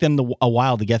to take them a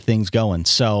while to get things going.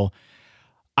 So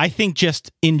I think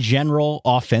just in general,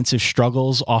 offensive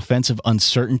struggles, offensive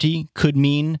uncertainty could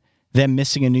mean them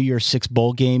missing a New Year's Six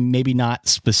bowl game, maybe not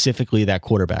specifically that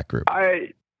quarterback group.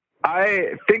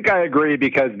 I think I agree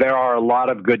because there are a lot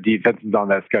of good defenses on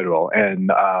that schedule.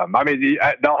 And, I mean,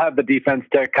 they'll have the defense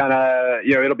to kind of,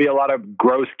 you know, it'll be a lot of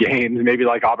gross games, maybe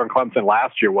like Auburn Clemson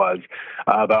last year was.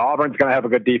 But Auburn's going to have a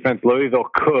good defense. Louisville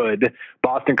could.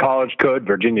 Boston College could.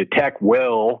 Virginia Tech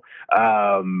will.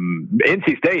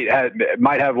 NC State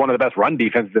might have one of the best run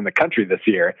defenses in the country this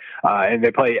year. And they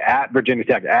play at Virginia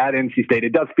Tech, at NC State.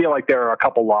 It does feel like there are a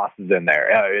couple losses in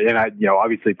there. And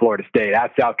obviously Florida State,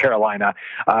 at South Carolina.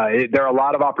 There are a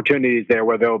lot of opportunities there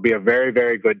where there will be a very,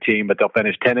 very good team, but they'll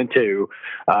finish 10-2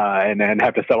 and then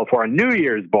have to settle for a New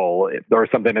Year's Bowl or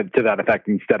something to that effect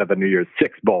instead of a New Year's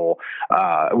Six Bowl,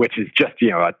 which is just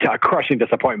a crushing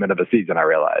disappointment of a season. I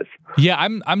realize. Yeah,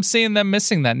 I'm seeing them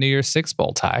missing that New Year's Six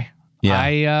bowl, Ty.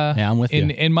 Yeah, I'm with you.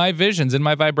 In my visions, in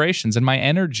my vibrations, in my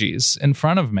energies in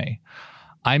front of me,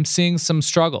 I'm seeing some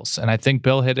struggles, and I think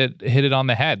Bill hit it on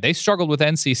the head. They struggled with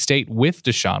NC State with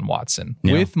Deshaun Watson,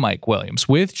 with Mike Williams,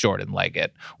 with Jordan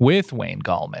Leggett, with Wayne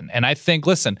Gallman, and I think,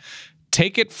 listen,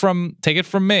 take it from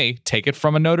me, take it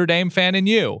from a Notre Dame fan in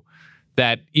you,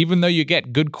 that even though you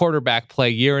get good quarterback play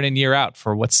year in and year out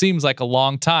for what seems like a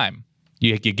long time,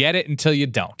 you get it until you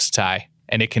don't, Ty,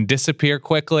 and it can disappear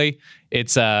quickly.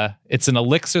 It's an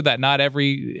elixir that not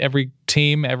every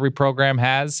team, every program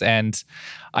has, and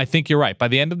I think you're right. By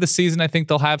the end of the season, I think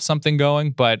they'll have something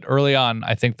going, but early on,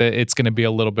 I think that it's going to be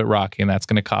a little bit rocky, and that's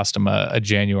going to cost them a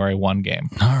January 1 game.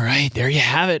 All right, there you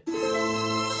have it.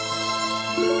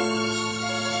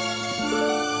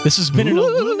 This has been an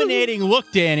illuminating look,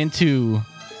 Dan, into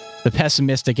the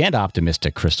pessimistic and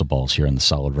optimistic crystal balls here in the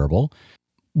Solid Verbal.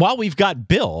 While we've got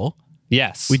Bill,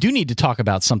 yes, we do need to talk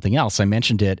about something else. I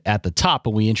mentioned it at the top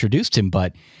when we introduced him,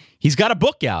 but he's got a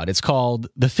book out. It's called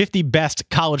The 50 Best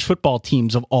College Football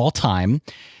Teams of All Time.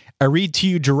 I read to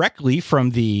you directly from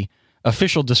the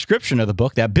official description of the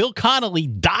book that Bill Connelly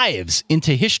dives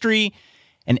into history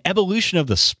and evolution of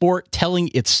the sport,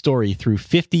 telling its story through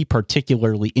 50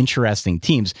 particularly interesting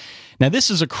teams. Now,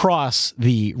 this is across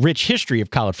the rich history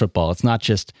of college football. It's not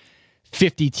just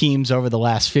 50 teams over the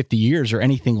last 50 years or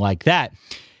anything like that.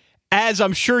 As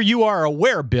I'm sure you are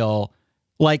aware, Bill,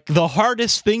 like the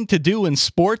hardest thing to do in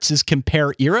sports is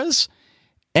compare eras,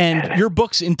 and your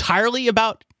book's entirely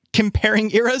about comparing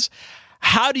eras.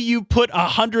 How do you put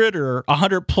 100 or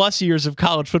 100 plus years of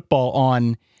college football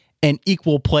on an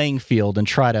equal playing field and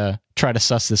try to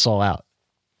suss this all out?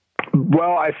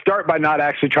 Well, I start by not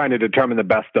actually trying to determine the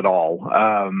best at all.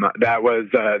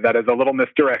 That is a little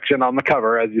misdirection on the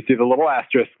cover, as you see the little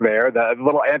asterisk there, the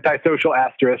little antisocial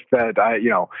asterisk that I,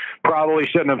 probably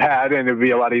shouldn't have had, and it would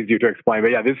be a lot easier to explain.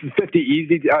 But yeah, this is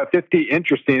 50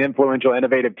 interesting, influential,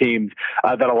 innovative teams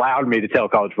that allowed me to tell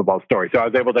college football story. So I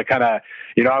was able to kind of,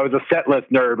 I was a set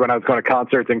list nerd when I was going to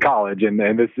concerts in college, and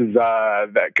this is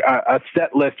a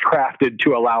set list crafted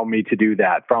to allow me to do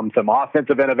that, from some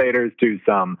offensive innovators to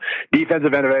some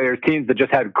defensive innovators, teams that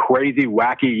just had crazy,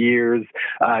 wacky years,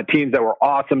 teams that were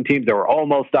awesome, teams that were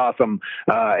almost awesome,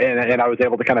 and I was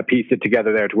able to kind of piece it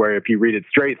together there to where if you read it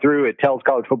straight through, it tells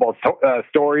college football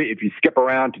story. If you skip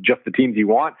around to just the teams you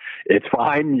want, it's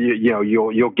fine.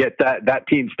 You'll get that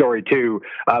team story too,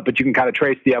 but you can kind of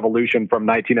trace the evolution from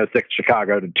 1906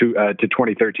 Chicago to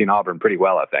 2013 Auburn pretty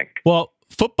well, I think. Well,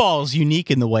 football is unique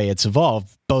in the way it's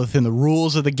evolved, both in the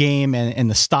rules of the game and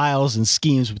the styles and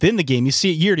schemes within the game. You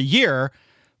see it year to year,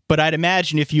 but I'd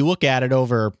imagine if you look at it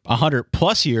over 100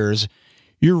 plus years,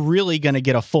 you're really going to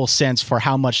get a full sense for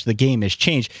how much the game has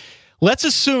changed. Let's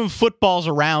assume football's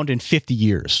around in 50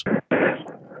 years.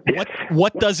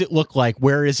 What does it look like?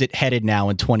 Where is it headed now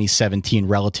in 2017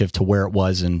 relative to where it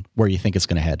was and where you think it's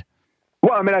going to head?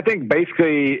 Well, I mean, I think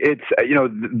basically it's,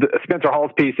 the Spencer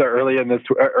Hall's piece earlier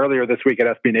this week at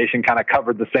SB Nation kind of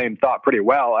covered the same thought pretty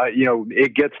well.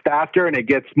 It gets faster and it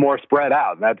gets more spread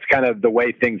out. That's kind of the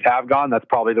way things have gone. That's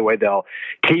probably the way they'll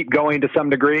keep going to some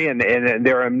degree. And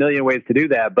there are a million ways to do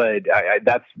that, but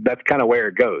that's kind of where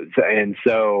it goes. And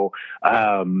so,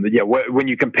 when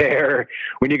you compare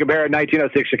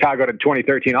 1906 Chicago to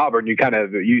 2013 Auburn,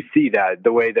 you see that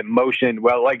the way that motion,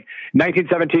 like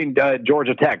 1917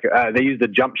 Georgia Tech, they used a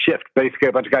jump shift. Basically,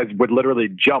 a bunch of guys would literally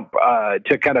jump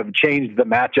to kind of change the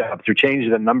matchups or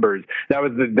change the numbers. That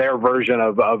was their version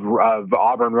of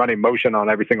Auburn running motion on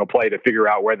every single play to figure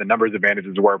out where the numbers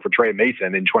advantages were for Trey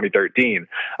Mason in 2013.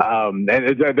 And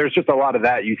there's just a lot of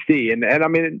that you see. And I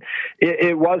mean,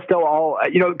 it was still all,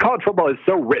 college football is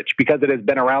so rich because it has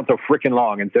been around so freaking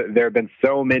long. And so there have been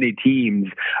so many teams,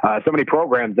 so many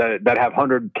programs that have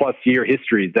 100+ year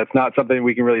histories. That's not something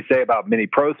we can really say about many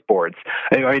pro sports.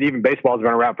 I mean, even baseball's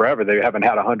been around forever. They haven't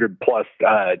had 100+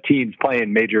 teams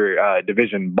playing major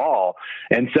division ball.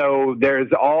 And so there's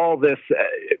all this,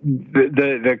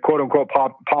 the quote unquote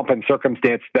pomp and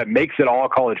circumstance that makes it all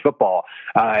college football.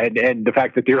 And the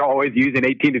fact that they're always using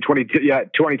 18 to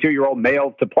 22-year-old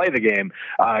males to play the game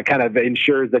kind of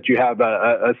ensures that you have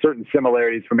a certain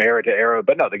similarities from era to era.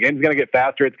 But no, the game's going to get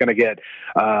faster. It's going to get,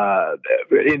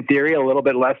 in theory, a little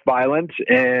bit less violent.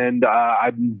 And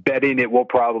I'm betting it will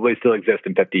probably still exist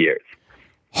in 50 years.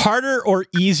 Harder or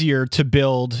easier to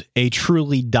build a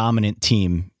truly dominant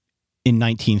team in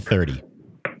 1930?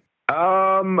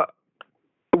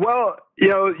 Well,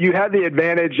 you had the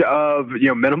advantage of,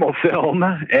 minimal film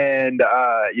and,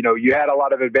 you had a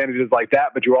lot of advantages like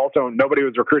that, but nobody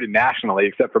was recruiting nationally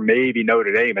except for maybe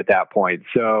Notre Dame at that point.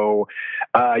 So,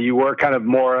 you were kind of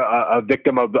more a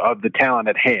victim of the talent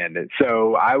at hand.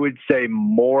 So I would say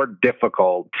more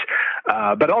difficult,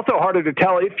 but also harder to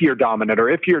tell if you're dominant or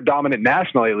if you're dominant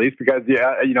nationally, at least because,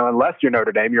 unless you're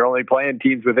Notre Dame, you're only playing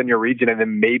teams within your region and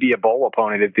then maybe a bowl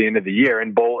opponent at the end of the year,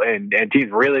 and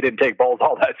teams really didn't take bowls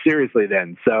all that seriously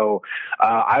then. So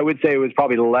I would say it was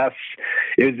probably less.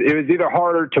 It was either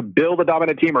harder to build a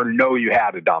dominant team or know you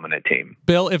had a dominant team.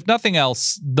 Bill, if nothing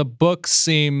else, the book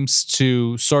seems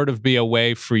to sort of be a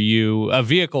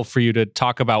vehicle for you to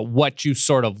talk about what you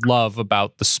sort of love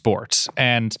about the sport.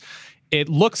 And it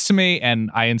looks to me,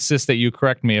 and I insist that you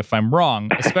correct me if I'm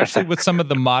wrong, especially with some of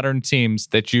the modern teams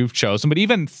that you've chosen, but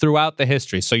even throughout the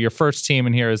history. So your first team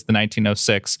in here is the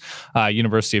 1906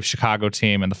 University of Chicago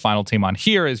team, and the final team on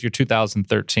here is your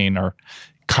 2013, or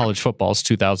college football's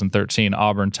 2013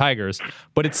 Auburn Tigers.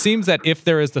 But it seems that if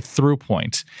there is the through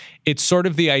point, it's sort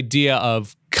of the idea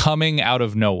of coming out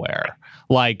of nowhere.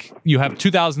 Like you have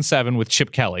 2007 with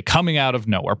Chip Kelly coming out of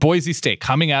nowhere, Boise State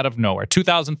coming out of nowhere,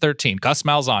 2013 Gus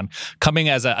Malzahn coming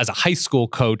as a high school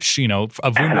coach, a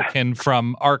Wunderkind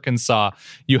from Arkansas.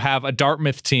 You have a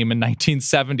Dartmouth team in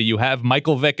 1970. You have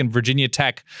Michael Vick and Virginia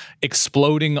Tech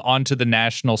exploding onto the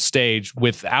national stage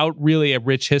without really a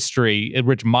rich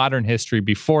modern history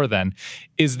before then.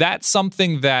 Is that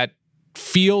something that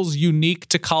feels unique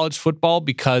to college football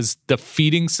because the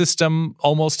feeding system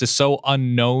almost is so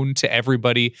unknown to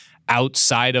everybody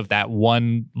outside of that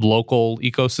one local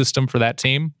ecosystem for that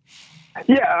team?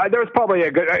 Yeah, there's probably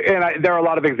there are a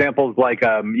lot of examples like,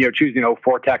 choosing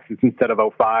 04 Texas instead of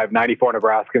 05, 94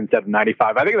 Nebraska instead of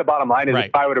 95. I think the bottom line is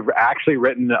if I would have actually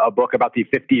written a book about the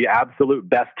 50 absolute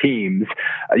best teams,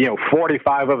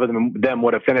 45 of them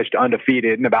would have finished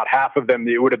undefeated, and about half of them,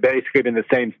 it would have basically been the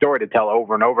same story to tell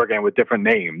over and over again with different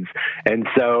names. And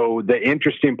so the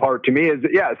interesting part to me is,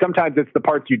 sometimes it's the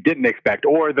parts you didn't expect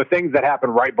or the things that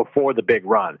happened right before the big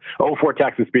run. 04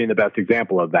 Texas being the best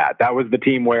example of that. That was the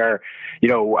team where, we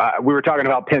were talking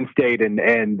about Penn State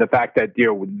and the fact that,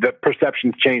 the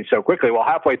perceptions changed so quickly. Well,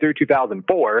 halfway through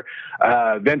 2004,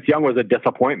 Vince Young was a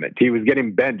disappointment. He was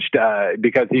getting benched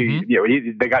because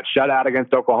they got shut out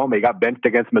against Oklahoma. He got benched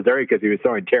against Missouri because he was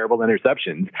throwing terrible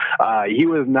interceptions. He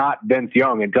was not Vince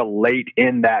Young until late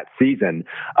in that season.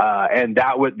 And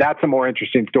that's a more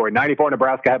interesting story. 94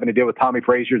 Nebraska having to deal with Tommy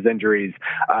Frazier's injuries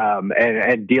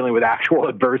and dealing with actual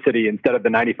adversity instead of the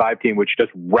 95 team, which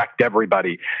just wrecked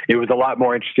everybody. It was a lot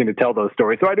more interesting to tell those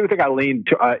stories. So I do think I leaned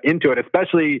into it,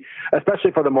 especially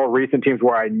for the more recent teams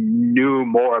where I knew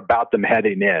more about them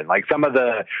heading in. Like some of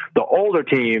the older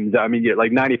teams, I mean,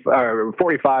 like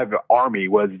 45 Army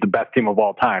was the best team of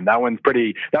all time. That was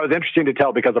interesting to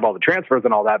tell because of all the transfers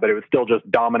and all that, but it was still just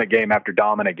dominant game after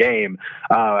dominant game.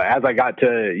 As I got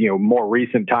to, more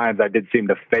recent times, I did seem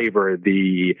to favor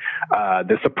the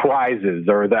surprises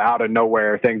or the out of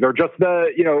nowhere things, or just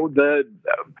the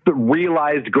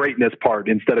realized greatness part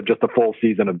instead of just a full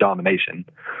season of domination.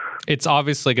 It's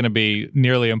obviously going to be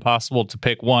nearly impossible to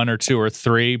pick one or two or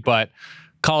three, but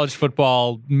college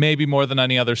football, maybe more than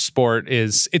any other sport,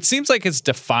 it seems like it's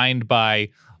defined by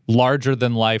larger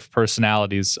than life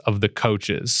personalities of the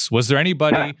coaches. Was there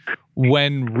anybody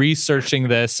when researching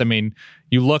this? I mean,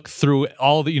 you look through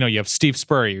all the, you have Steve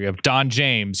Spurrier, you have Don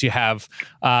James, you have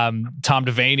Tom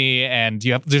Devaney, and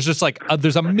there's just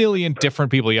there's a million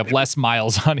different people. You have Les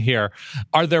Miles on here.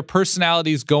 Are there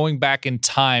personalities going back in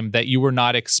time that you were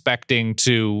not expecting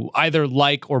to either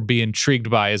like or be intrigued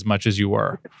by as much as you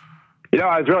were?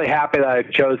 I was really happy that I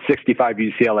chose 65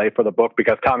 UCLA for the book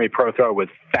because Tommy Prothro was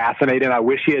fascinating. I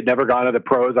wish he had never gone to the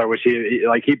pros. I wish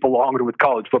he belonged with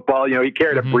college football. He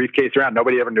carried a briefcase around.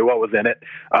 Nobody ever knew what was in it.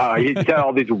 He said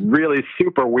all these really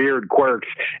super weird quirks,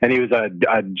 and he was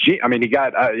he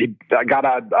got a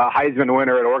Heisman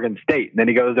winner at Oregon State, and then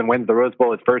he goes and wins the Rose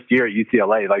Bowl his first year at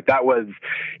UCLA.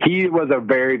 He was a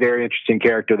very, very interesting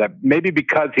character that maybe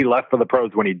because he left for the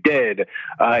pros when he did,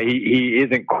 he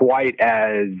isn't quite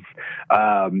as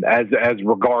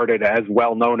regarded, as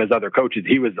well known as other coaches.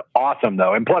 He was awesome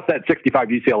though. And plus that 65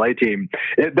 UCLA team,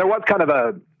 there was kind of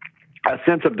a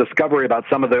sense of discovery about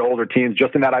some of the older teams,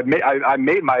 just in that I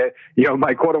made my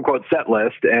my quote unquote set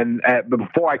list, and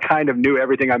before I kind of knew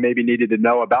everything I maybe needed to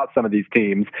know about some of these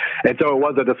teams, and so it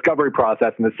was a discovery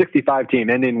process. And the 65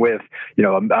 team ending with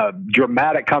a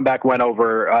dramatic comeback win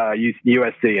over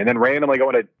USC, and then randomly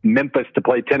going to Memphis to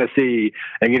play Tennessee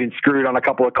and getting screwed on a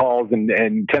couple of calls,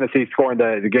 and Tennessee scoring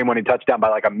the game-winning touchdown by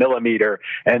like a millimeter,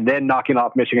 and then knocking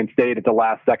off Michigan State at the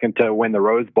last second to win the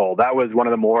Rose Bowl. That was one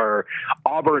of the more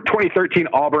 2013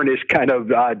 Auburn-ish kind of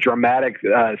dramatic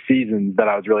seasons that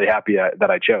I was really happy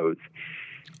that I chose.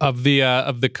 Of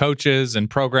the coaches and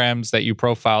programs that you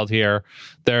profiled here,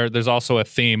 there's also a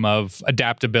theme of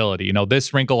adaptability.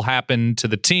 This wrinkle happened to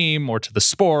the team or to the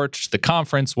sport, to the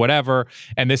conference, whatever,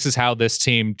 and this is how this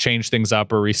team changed things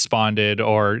up or responded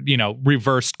or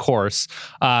reversed course.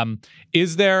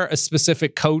 Is there a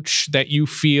specific coach that you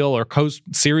feel, or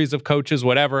series of coaches,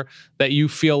 whatever, that you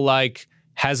feel like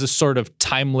has a sort of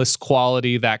timeless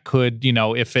quality that could,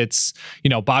 if it's,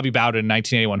 Bobby Bowden in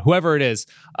 1981, whoever it is,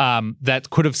 that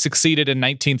could have succeeded in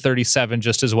 1937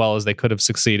 just as well as they could have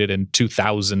succeeded in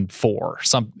 2004?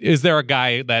 Is there a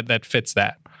guy that fits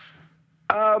that?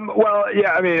 Well,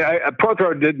 yeah, I mean,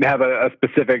 Prothro didn't have a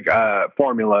specific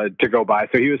formula to go by,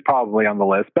 so he was probably on the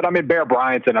list. But I mean, Bear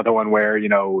Bryant's another one where,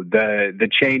 the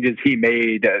changes he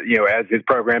made, as his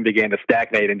program began to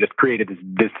stagnate and just created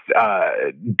this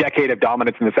decade of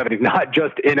dominance in the 70s, not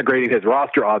just integrating his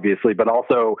roster, obviously, but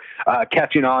also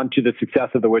catching on to the success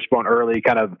of the Wishbone early,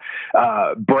 kind of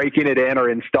breaking it in or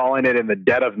installing it in the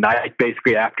dead of night,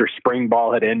 basically after spring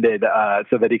ball had ended,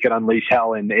 so that he could unleash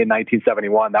hell in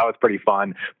 1971. That was pretty fun.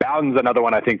 Bowden's another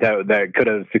one I think that could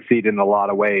have succeeded in a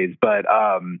lot of ways. But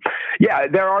yeah,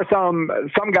 there are some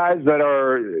guys that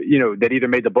are, that either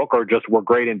made the book or just were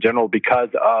great in general because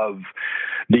of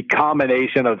the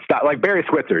combination of style, like Barry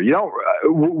Switzer.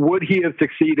 Would he have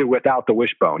succeeded without the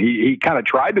Wishbone? He kind of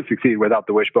tried to succeed without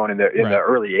the Wishbone in the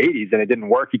early 80s, and it didn't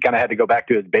work. He kind of had to go back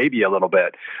to his baby a little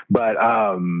bit. But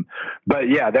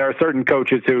yeah, there are certain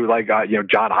coaches who, like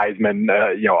John Heisman,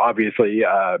 obviously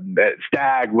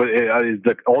Stagg is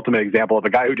the ultimate example of a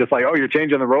guy who just like, oh, you're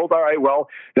changing the rules. All right, well,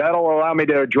 that'll allow me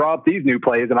to draw up these new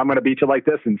plays, and I'm going to beat you like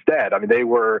this instead. I mean, they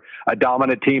were a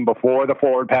dominant team before the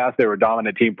forward pass. They were a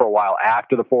dominant team for a while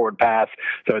after the forward pass.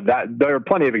 So that there are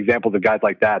plenty of examples of guys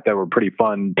like that were pretty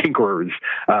fun tinkerers.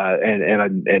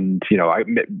 And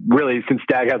really, since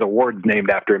Stagg has awards named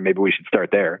after him, maybe we should start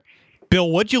there. Bill,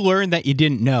 what'd you learn that you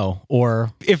didn't know?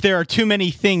 Or if there are too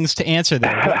many things to answer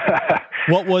there,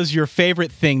 what was your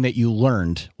favorite thing that you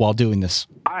learned while doing this?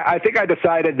 I think I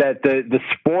decided that the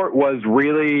sport was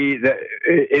really, that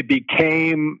it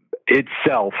became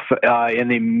itself in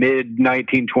the mid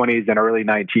 1920s and early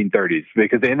 1930s,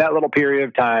 because in that little period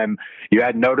of time, you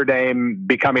had Notre Dame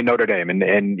becoming Notre Dame,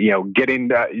 and getting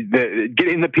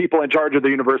the people in charge of the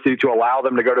university to allow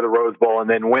them to go to the Rose Bowl, and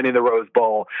then winning the Rose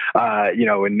Bowl,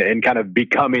 and kind of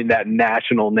becoming that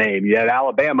national name. You had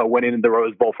Alabama winning the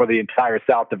Rose Bowl for the entire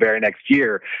South the very next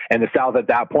year, and the South at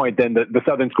that point, then the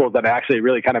Southern schools that actually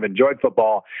really kind of enjoyed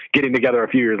football getting together a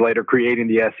few years later, creating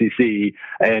the SEC,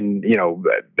 and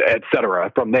et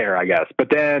cetera from there, I guess. But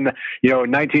then,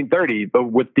 in 1930,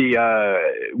 with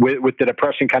the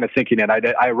Depression kind of sinking in,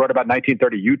 I wrote about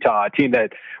 1930 Utah, a team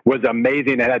that was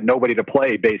amazing and had nobody to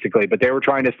play basically, but they were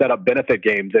trying to set up benefit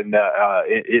games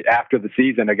after the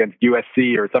season against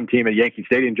USC or some team at Yankee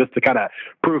Stadium just to kind of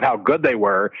prove how good they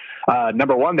were.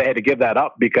 Number one, they had to give that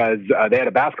up because they had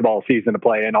a basketball season to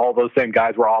play, and all those same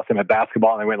guys were awesome at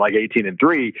basketball, and they went like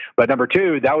 18-3. But number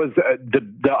two, that was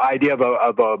the idea of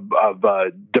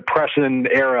a Depression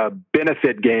era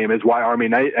benefit game is why Army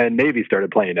and Navy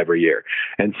started playing every year.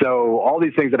 And so all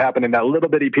these things that happened in that little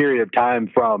bitty period of time,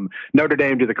 from Notre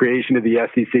Dame to the creation of the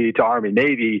SEC to Army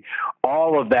Navy,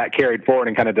 all of that carried forward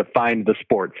and kind of defined the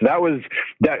sport. So that was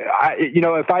that.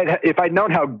 If I'd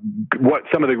known what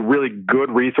some of the really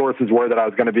good resources were that I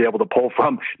was going to be able to pull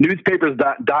from,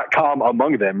 newspapers.com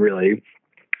among them, really,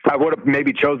 I would have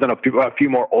maybe chosen a few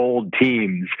more old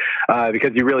teams,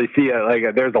 because you really see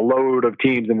there's a load of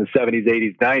teams in the 70s,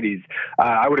 80s, 90s.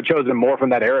 I would have chosen more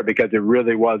from that era because it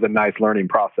really was a nice learning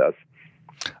process.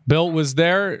 Bill, was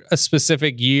there a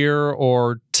specific year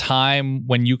or time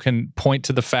when you can point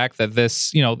to the fact that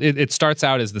this, it starts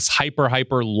out as this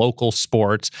hyper local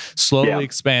sport, slowly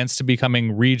expands to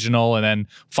becoming regional, and then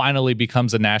finally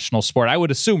becomes a national sport? I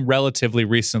would assume relatively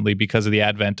recently because of the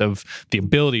advent of the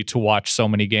ability to watch so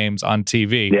many games on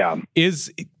TV. Yeah.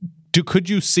 Could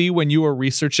you see when you were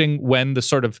researching when the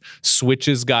sort of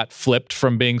switches got flipped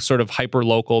from being sort of hyper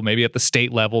local, maybe at the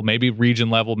state level, maybe region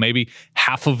level, maybe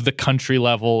half of the country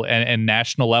level and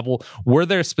national level? Were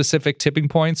there specific tipping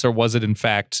points, or was it in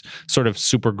fact sort of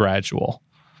super gradual?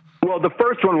 Well, the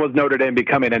first one was Notre Dame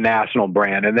becoming a national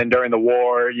brand, and then during the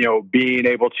war, being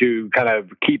able to kind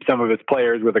of keep some of its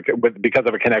players because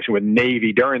of a connection with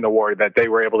Navy during the war, that they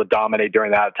were able to dominate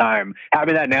during that time.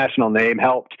 Having that national name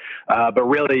helped, but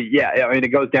really,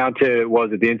 it goes down to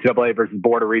the NCAA versus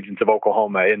Board of Regents of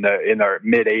Oklahoma in the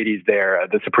mid '80s. There,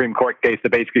 the Supreme Court case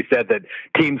that basically said that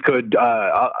teams could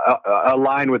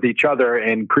align with each other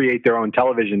and create their own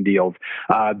television deals.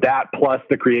 That plus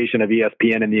the creation of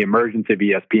ESPN and the emergence of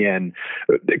ESPN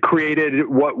created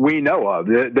what we know of.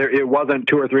 It wasn't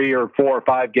 2 or 3 or 4 or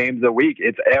 5 games a week.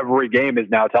 It's every game is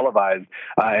now televised,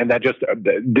 and that just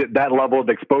that level of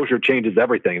exposure changes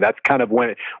everything. That's kind of when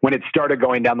it started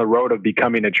going down the road of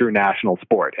becoming a true national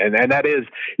sport, and that is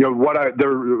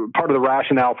the part of the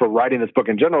rationale for writing this book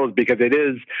in general is because it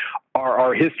is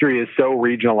our history is so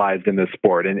regionalized in this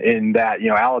sport, and in that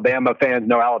Alabama fans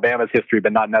know Alabama's history,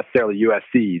 but not necessarily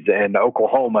USC's and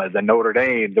Oklahoma's and Notre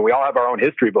Dame's, and we all have our own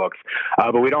history books,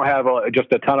 but we don't have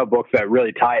just a ton of books that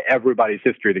really tie everybody's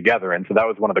history together. And so that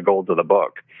was one of the goals of the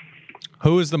book.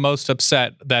 Who is the most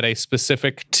upset that a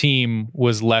specific team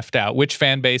was left out? Which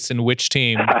fan base and which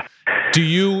team? Do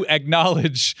you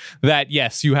acknowledge that,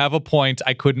 yes, you have a point,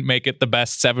 I couldn't make it the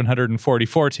best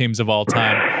 744 teams of all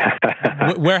time?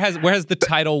 Where has the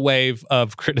tidal wave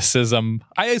of criticism,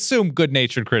 I assume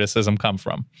good-natured criticism, come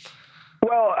from?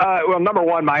 Well, number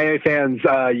one, Miami fans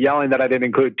yelling that I didn't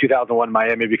include 2001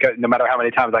 Miami, because no matter how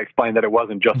many times I explained that it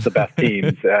wasn't just the best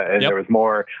teams, and there was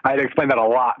more. I had to explain that a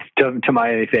lot to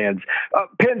Miami fans.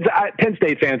 Penn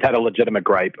State fans had a legitimate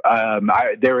gripe.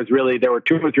 There were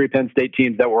 2 or 3 Penn State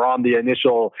teams that were on the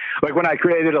initial, like when I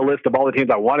created a list of all the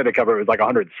teams I wanted to cover, it was like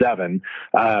 107,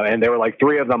 and there were like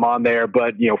 3 of them on there.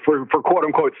 But for quote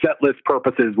unquote set list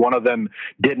purposes, one of them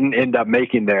didn't end up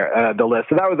making the list.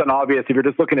 So that was an obvious. If you're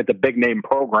just looking at the big name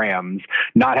programs,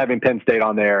 not having Penn State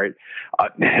on there,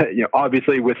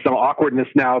 obviously with some awkwardness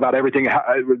now about everything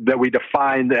that we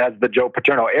defined as the Joe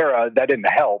Paterno era, that didn't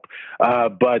help.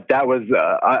 But that was,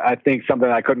 I think, something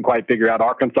I couldn't quite figure out.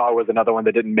 Arkansas was another one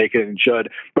that didn't make it and should.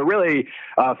 But really,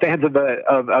 fans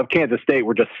of Kansas State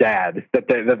were just sad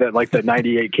that like the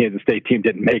 '98 Kansas State team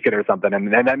didn't make it or something,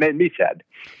 and that made me sad.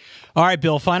 All right,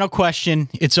 Bill. Final question.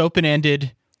 It's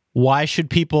open-ended. Why should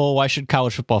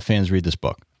college football fans read this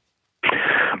book?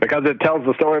 Because it tells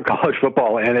the story of college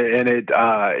football, and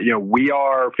we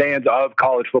are fans of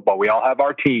college football. We all have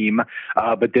our team,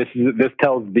 but this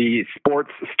tells the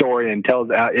sports story and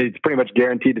it's pretty much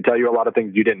guaranteed to tell you a lot of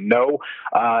things you didn't know,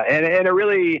 and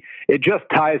it just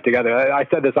ties together. I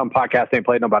said this on Podcast Ain't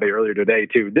Played Nobody earlier today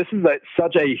too. This is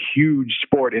such a huge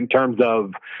sport in terms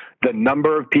of the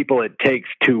number of people it takes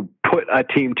to put a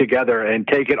team together and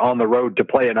take it on the road to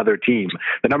play another team.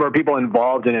 The number of people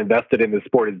involved and invested in the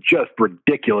sport is just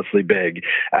ridiculously big.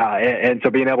 And so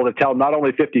being able to tell not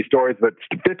only 50 stories, but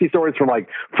 50 stories from like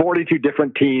 42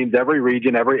 different teams, every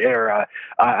region, every era,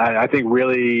 I think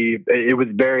really it was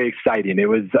very exciting. It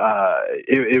was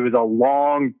a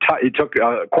long time. It took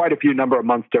quite a few number of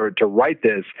months to write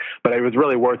this, but it was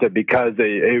really worth it because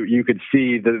you could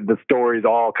see the stories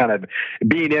all kind of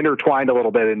being intertwined a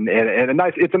little bit, and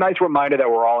it's a nice reminder that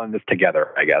we're all in this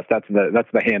together. I guess that's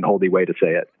the hand-holdy way to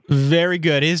say it. Very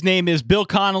good. His name is Bill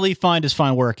Connelly. Find his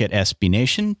fine work at SB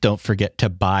Nation. Don't forget to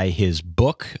buy his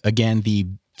book. Again, the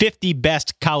 50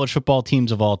 best college football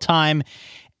teams of all time.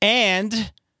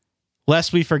 And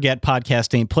lest we forget,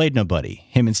 podcast Ain't Played Nobody.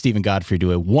 Him and Stephen Godfrey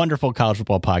do a wonderful college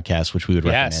football podcast, which we would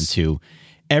recommend to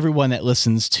everyone that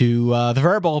listens to The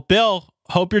Verbal. Bill,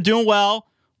 hope you're doing well.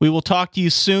 We will talk to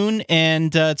you soon,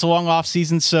 and it's a long off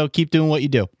season, so keep doing what you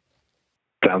do.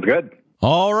 Sounds good.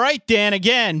 All right, Dan.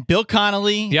 Again, Bill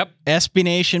Connelly. Yep. SB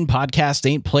Nation podcast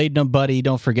Ain't Played Nobody.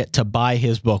 Don't forget to buy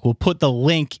his book. We'll put the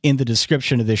link in the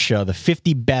description of this show, the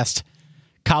 50 best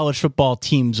college football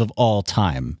teams of all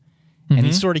time. Mm-hmm. And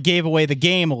he sort of gave away the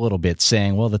game a little bit,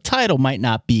 saying, well, the title might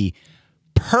not be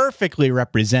perfectly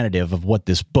representative of what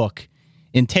this book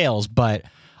entails, but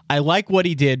I like what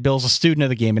he did. Bill's a student of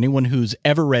the game. Anyone who's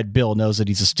ever read Bill knows that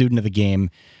he's a student of the game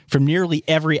from nearly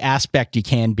every aspect you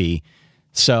can be.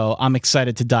 So I'm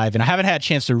excited to dive in. I haven't had a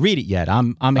chance to read it yet.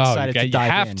 I'm excited to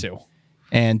dive in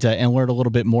and learn a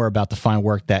little bit more about the fine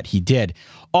work that he did.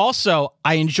 Also,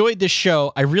 I enjoyed this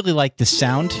show. I really like the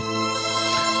sound.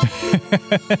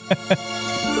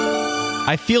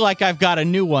 I feel like I've got a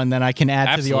new one that I can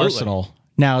add to the arsenal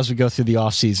now as we go through the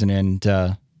offseason,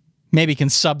 and maybe can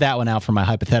sub that one out for my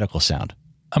hypothetical sound.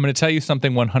 I'm going to tell you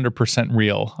something 100%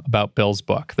 real about Bill's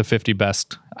book, The 50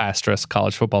 Best *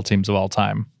 College Football Teams of All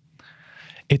Time.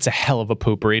 It's a hell of a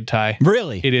poop read, Ty.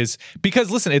 Really? It is.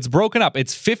 Because, listen, it's broken up.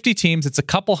 It's 50 teams. It's a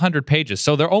couple hundred pages.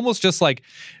 So they're almost just like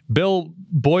Bill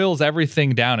boils everything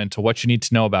down into what you need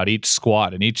to know about each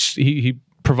squad. And he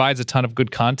provides a ton of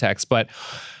good context. But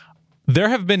there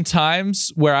have been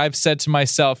times where I've said to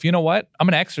myself, you know what? I'm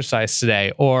going to exercise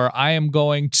today, or I am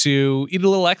going to eat a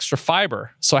little extra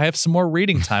fiber so I have some more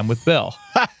reading time with Bill.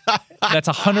 That's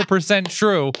 100%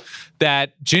 true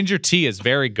that ginger tea is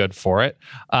very good for it.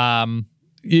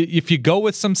 If you go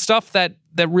with some stuff that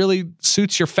really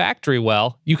suits your factory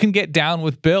well, you can get down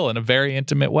with Bill in a very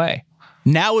intimate way.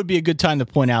 Now would be a good time to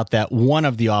point out that one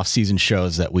of the off-season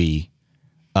shows that we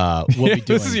will be doing.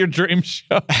 This is your dream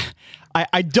show.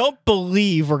 I don't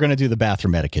believe we're going to do the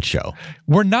bathroom etiquette show.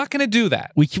 We're not going to do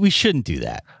that. We shouldn't do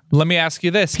that. Let me ask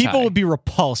you this, People Ty. would be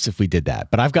repulsed if we did that,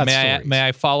 but I've got stories. May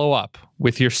I follow up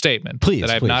with your statement please, that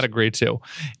I have not agreed to?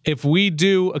 If we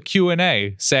do a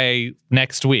Q&A, say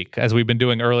next week, as we've been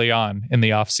doing early on in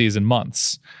the off-season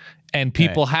months, and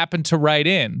people happen to write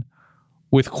in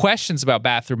with questions about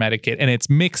bathroom etiquette, and it's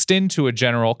mixed into a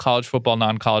general college football,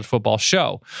 non-college football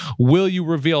show, will you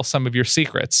reveal some of your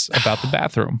secrets about the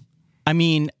bathroom? I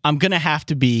mean, I'm going to have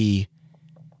to be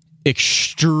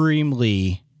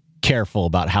extremely careful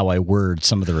about how I word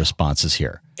some of the responses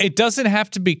here. It doesn't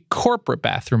have to be corporate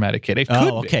bathroom etiquette. It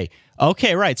could be.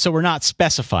 Okay, right. So we're not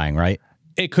specifying, right?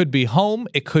 It could be home.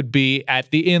 It could be at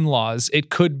the in-laws.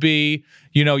 It could be,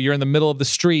 you're in the middle of the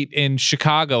street in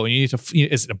Chicago and you need to,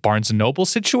 is it a Barnes & Noble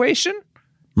situation?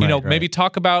 Maybe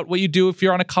talk about what you do if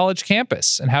you're on a college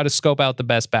campus and how to scope out the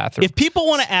best bathroom. If people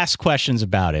want to ask questions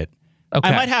about it,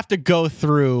 I might have to go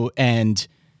through and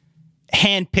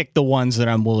handpick the ones that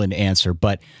I'm willing to answer.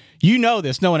 But you know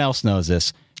this. No one else knows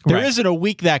this. There isn't a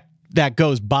week that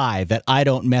goes by that I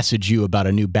don't message you about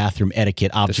a new bathroom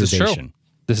etiquette observation. This is true.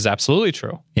 This is absolutely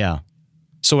true. Yeah.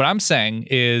 So what I'm saying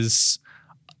is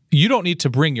you don't need to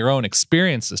bring your own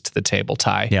experiences to the table,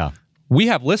 Ty. Yeah. We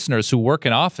have listeners who work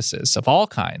in offices of all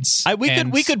kinds.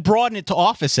 We could broaden it to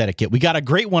office etiquette. We got a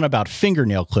great one about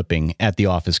fingernail clipping at the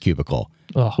office cubicle,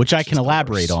 which I can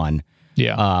elaborate on.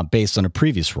 Yeah, based on a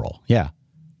previous role. Yeah.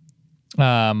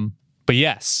 But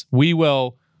yes, we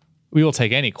will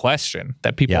take any question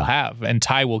that people have, and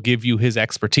Ty will give you his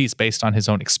expertise based on his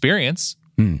own experience.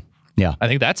 Yeah, I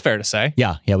think that's fair to say.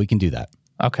 Yeah, we can do that.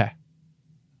 Okay.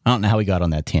 I don't know how we got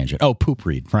on that tangent. Oh, poop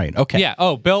read. Right. Okay. Yeah.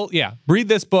 Oh, Bill. Yeah. Read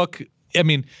this book. I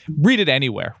mean, read it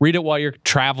anywhere. Read it while you're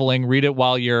traveling. Read it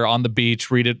while you're on the beach.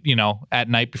 Read it, at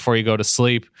night before you go to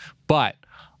sleep. But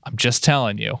I'm just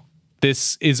telling you,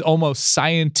 this is almost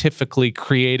scientifically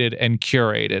created and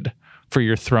curated for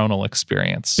your thronal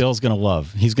experience. Bill's going to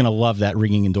love. He's going to love that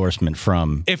ringing endorsement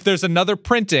from... If there's another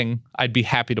printing, I'd be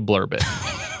happy to blurb it.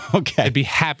 Okay. I'd be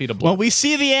happy to blow. When we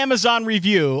see the Amazon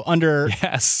review under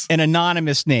an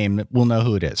anonymous name, we'll know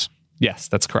who it is. Yes,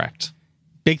 that's correct.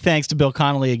 Big thanks to Bill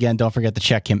Connelly. Again, don't forget to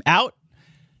check him out.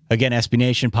 Again, SB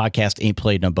Nation podcast ain't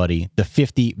played nobody. The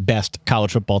 50 best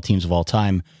college football teams of all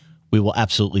time. We will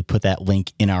absolutely put that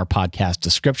link in our podcast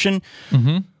description.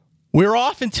 Mm-hmm. We're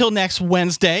off until next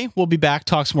Wednesday. We'll be back,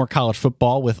 talk some more college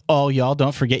football with all y'all.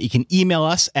 Don't forget, you can email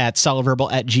us at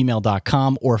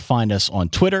solidverbal@gmail.com or find us on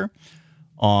Twitter,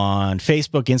 on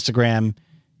Facebook, Instagram,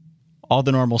 all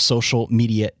the normal social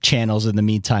media channels. In the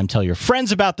meantime, tell your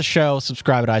friends about the show.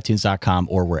 Subscribe at itunes.com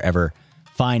or wherever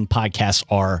fine podcasts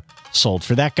are sold.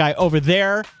 For that guy over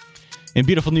there in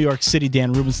beautiful New York City,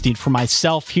 Dan Rubenstein, for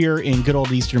myself here in good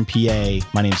old Eastern PA,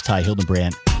 my name is Ty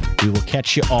Hildenbrandt. We will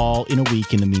catch you all in a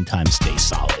week. In the meantime, stay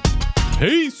solid.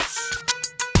 Peace.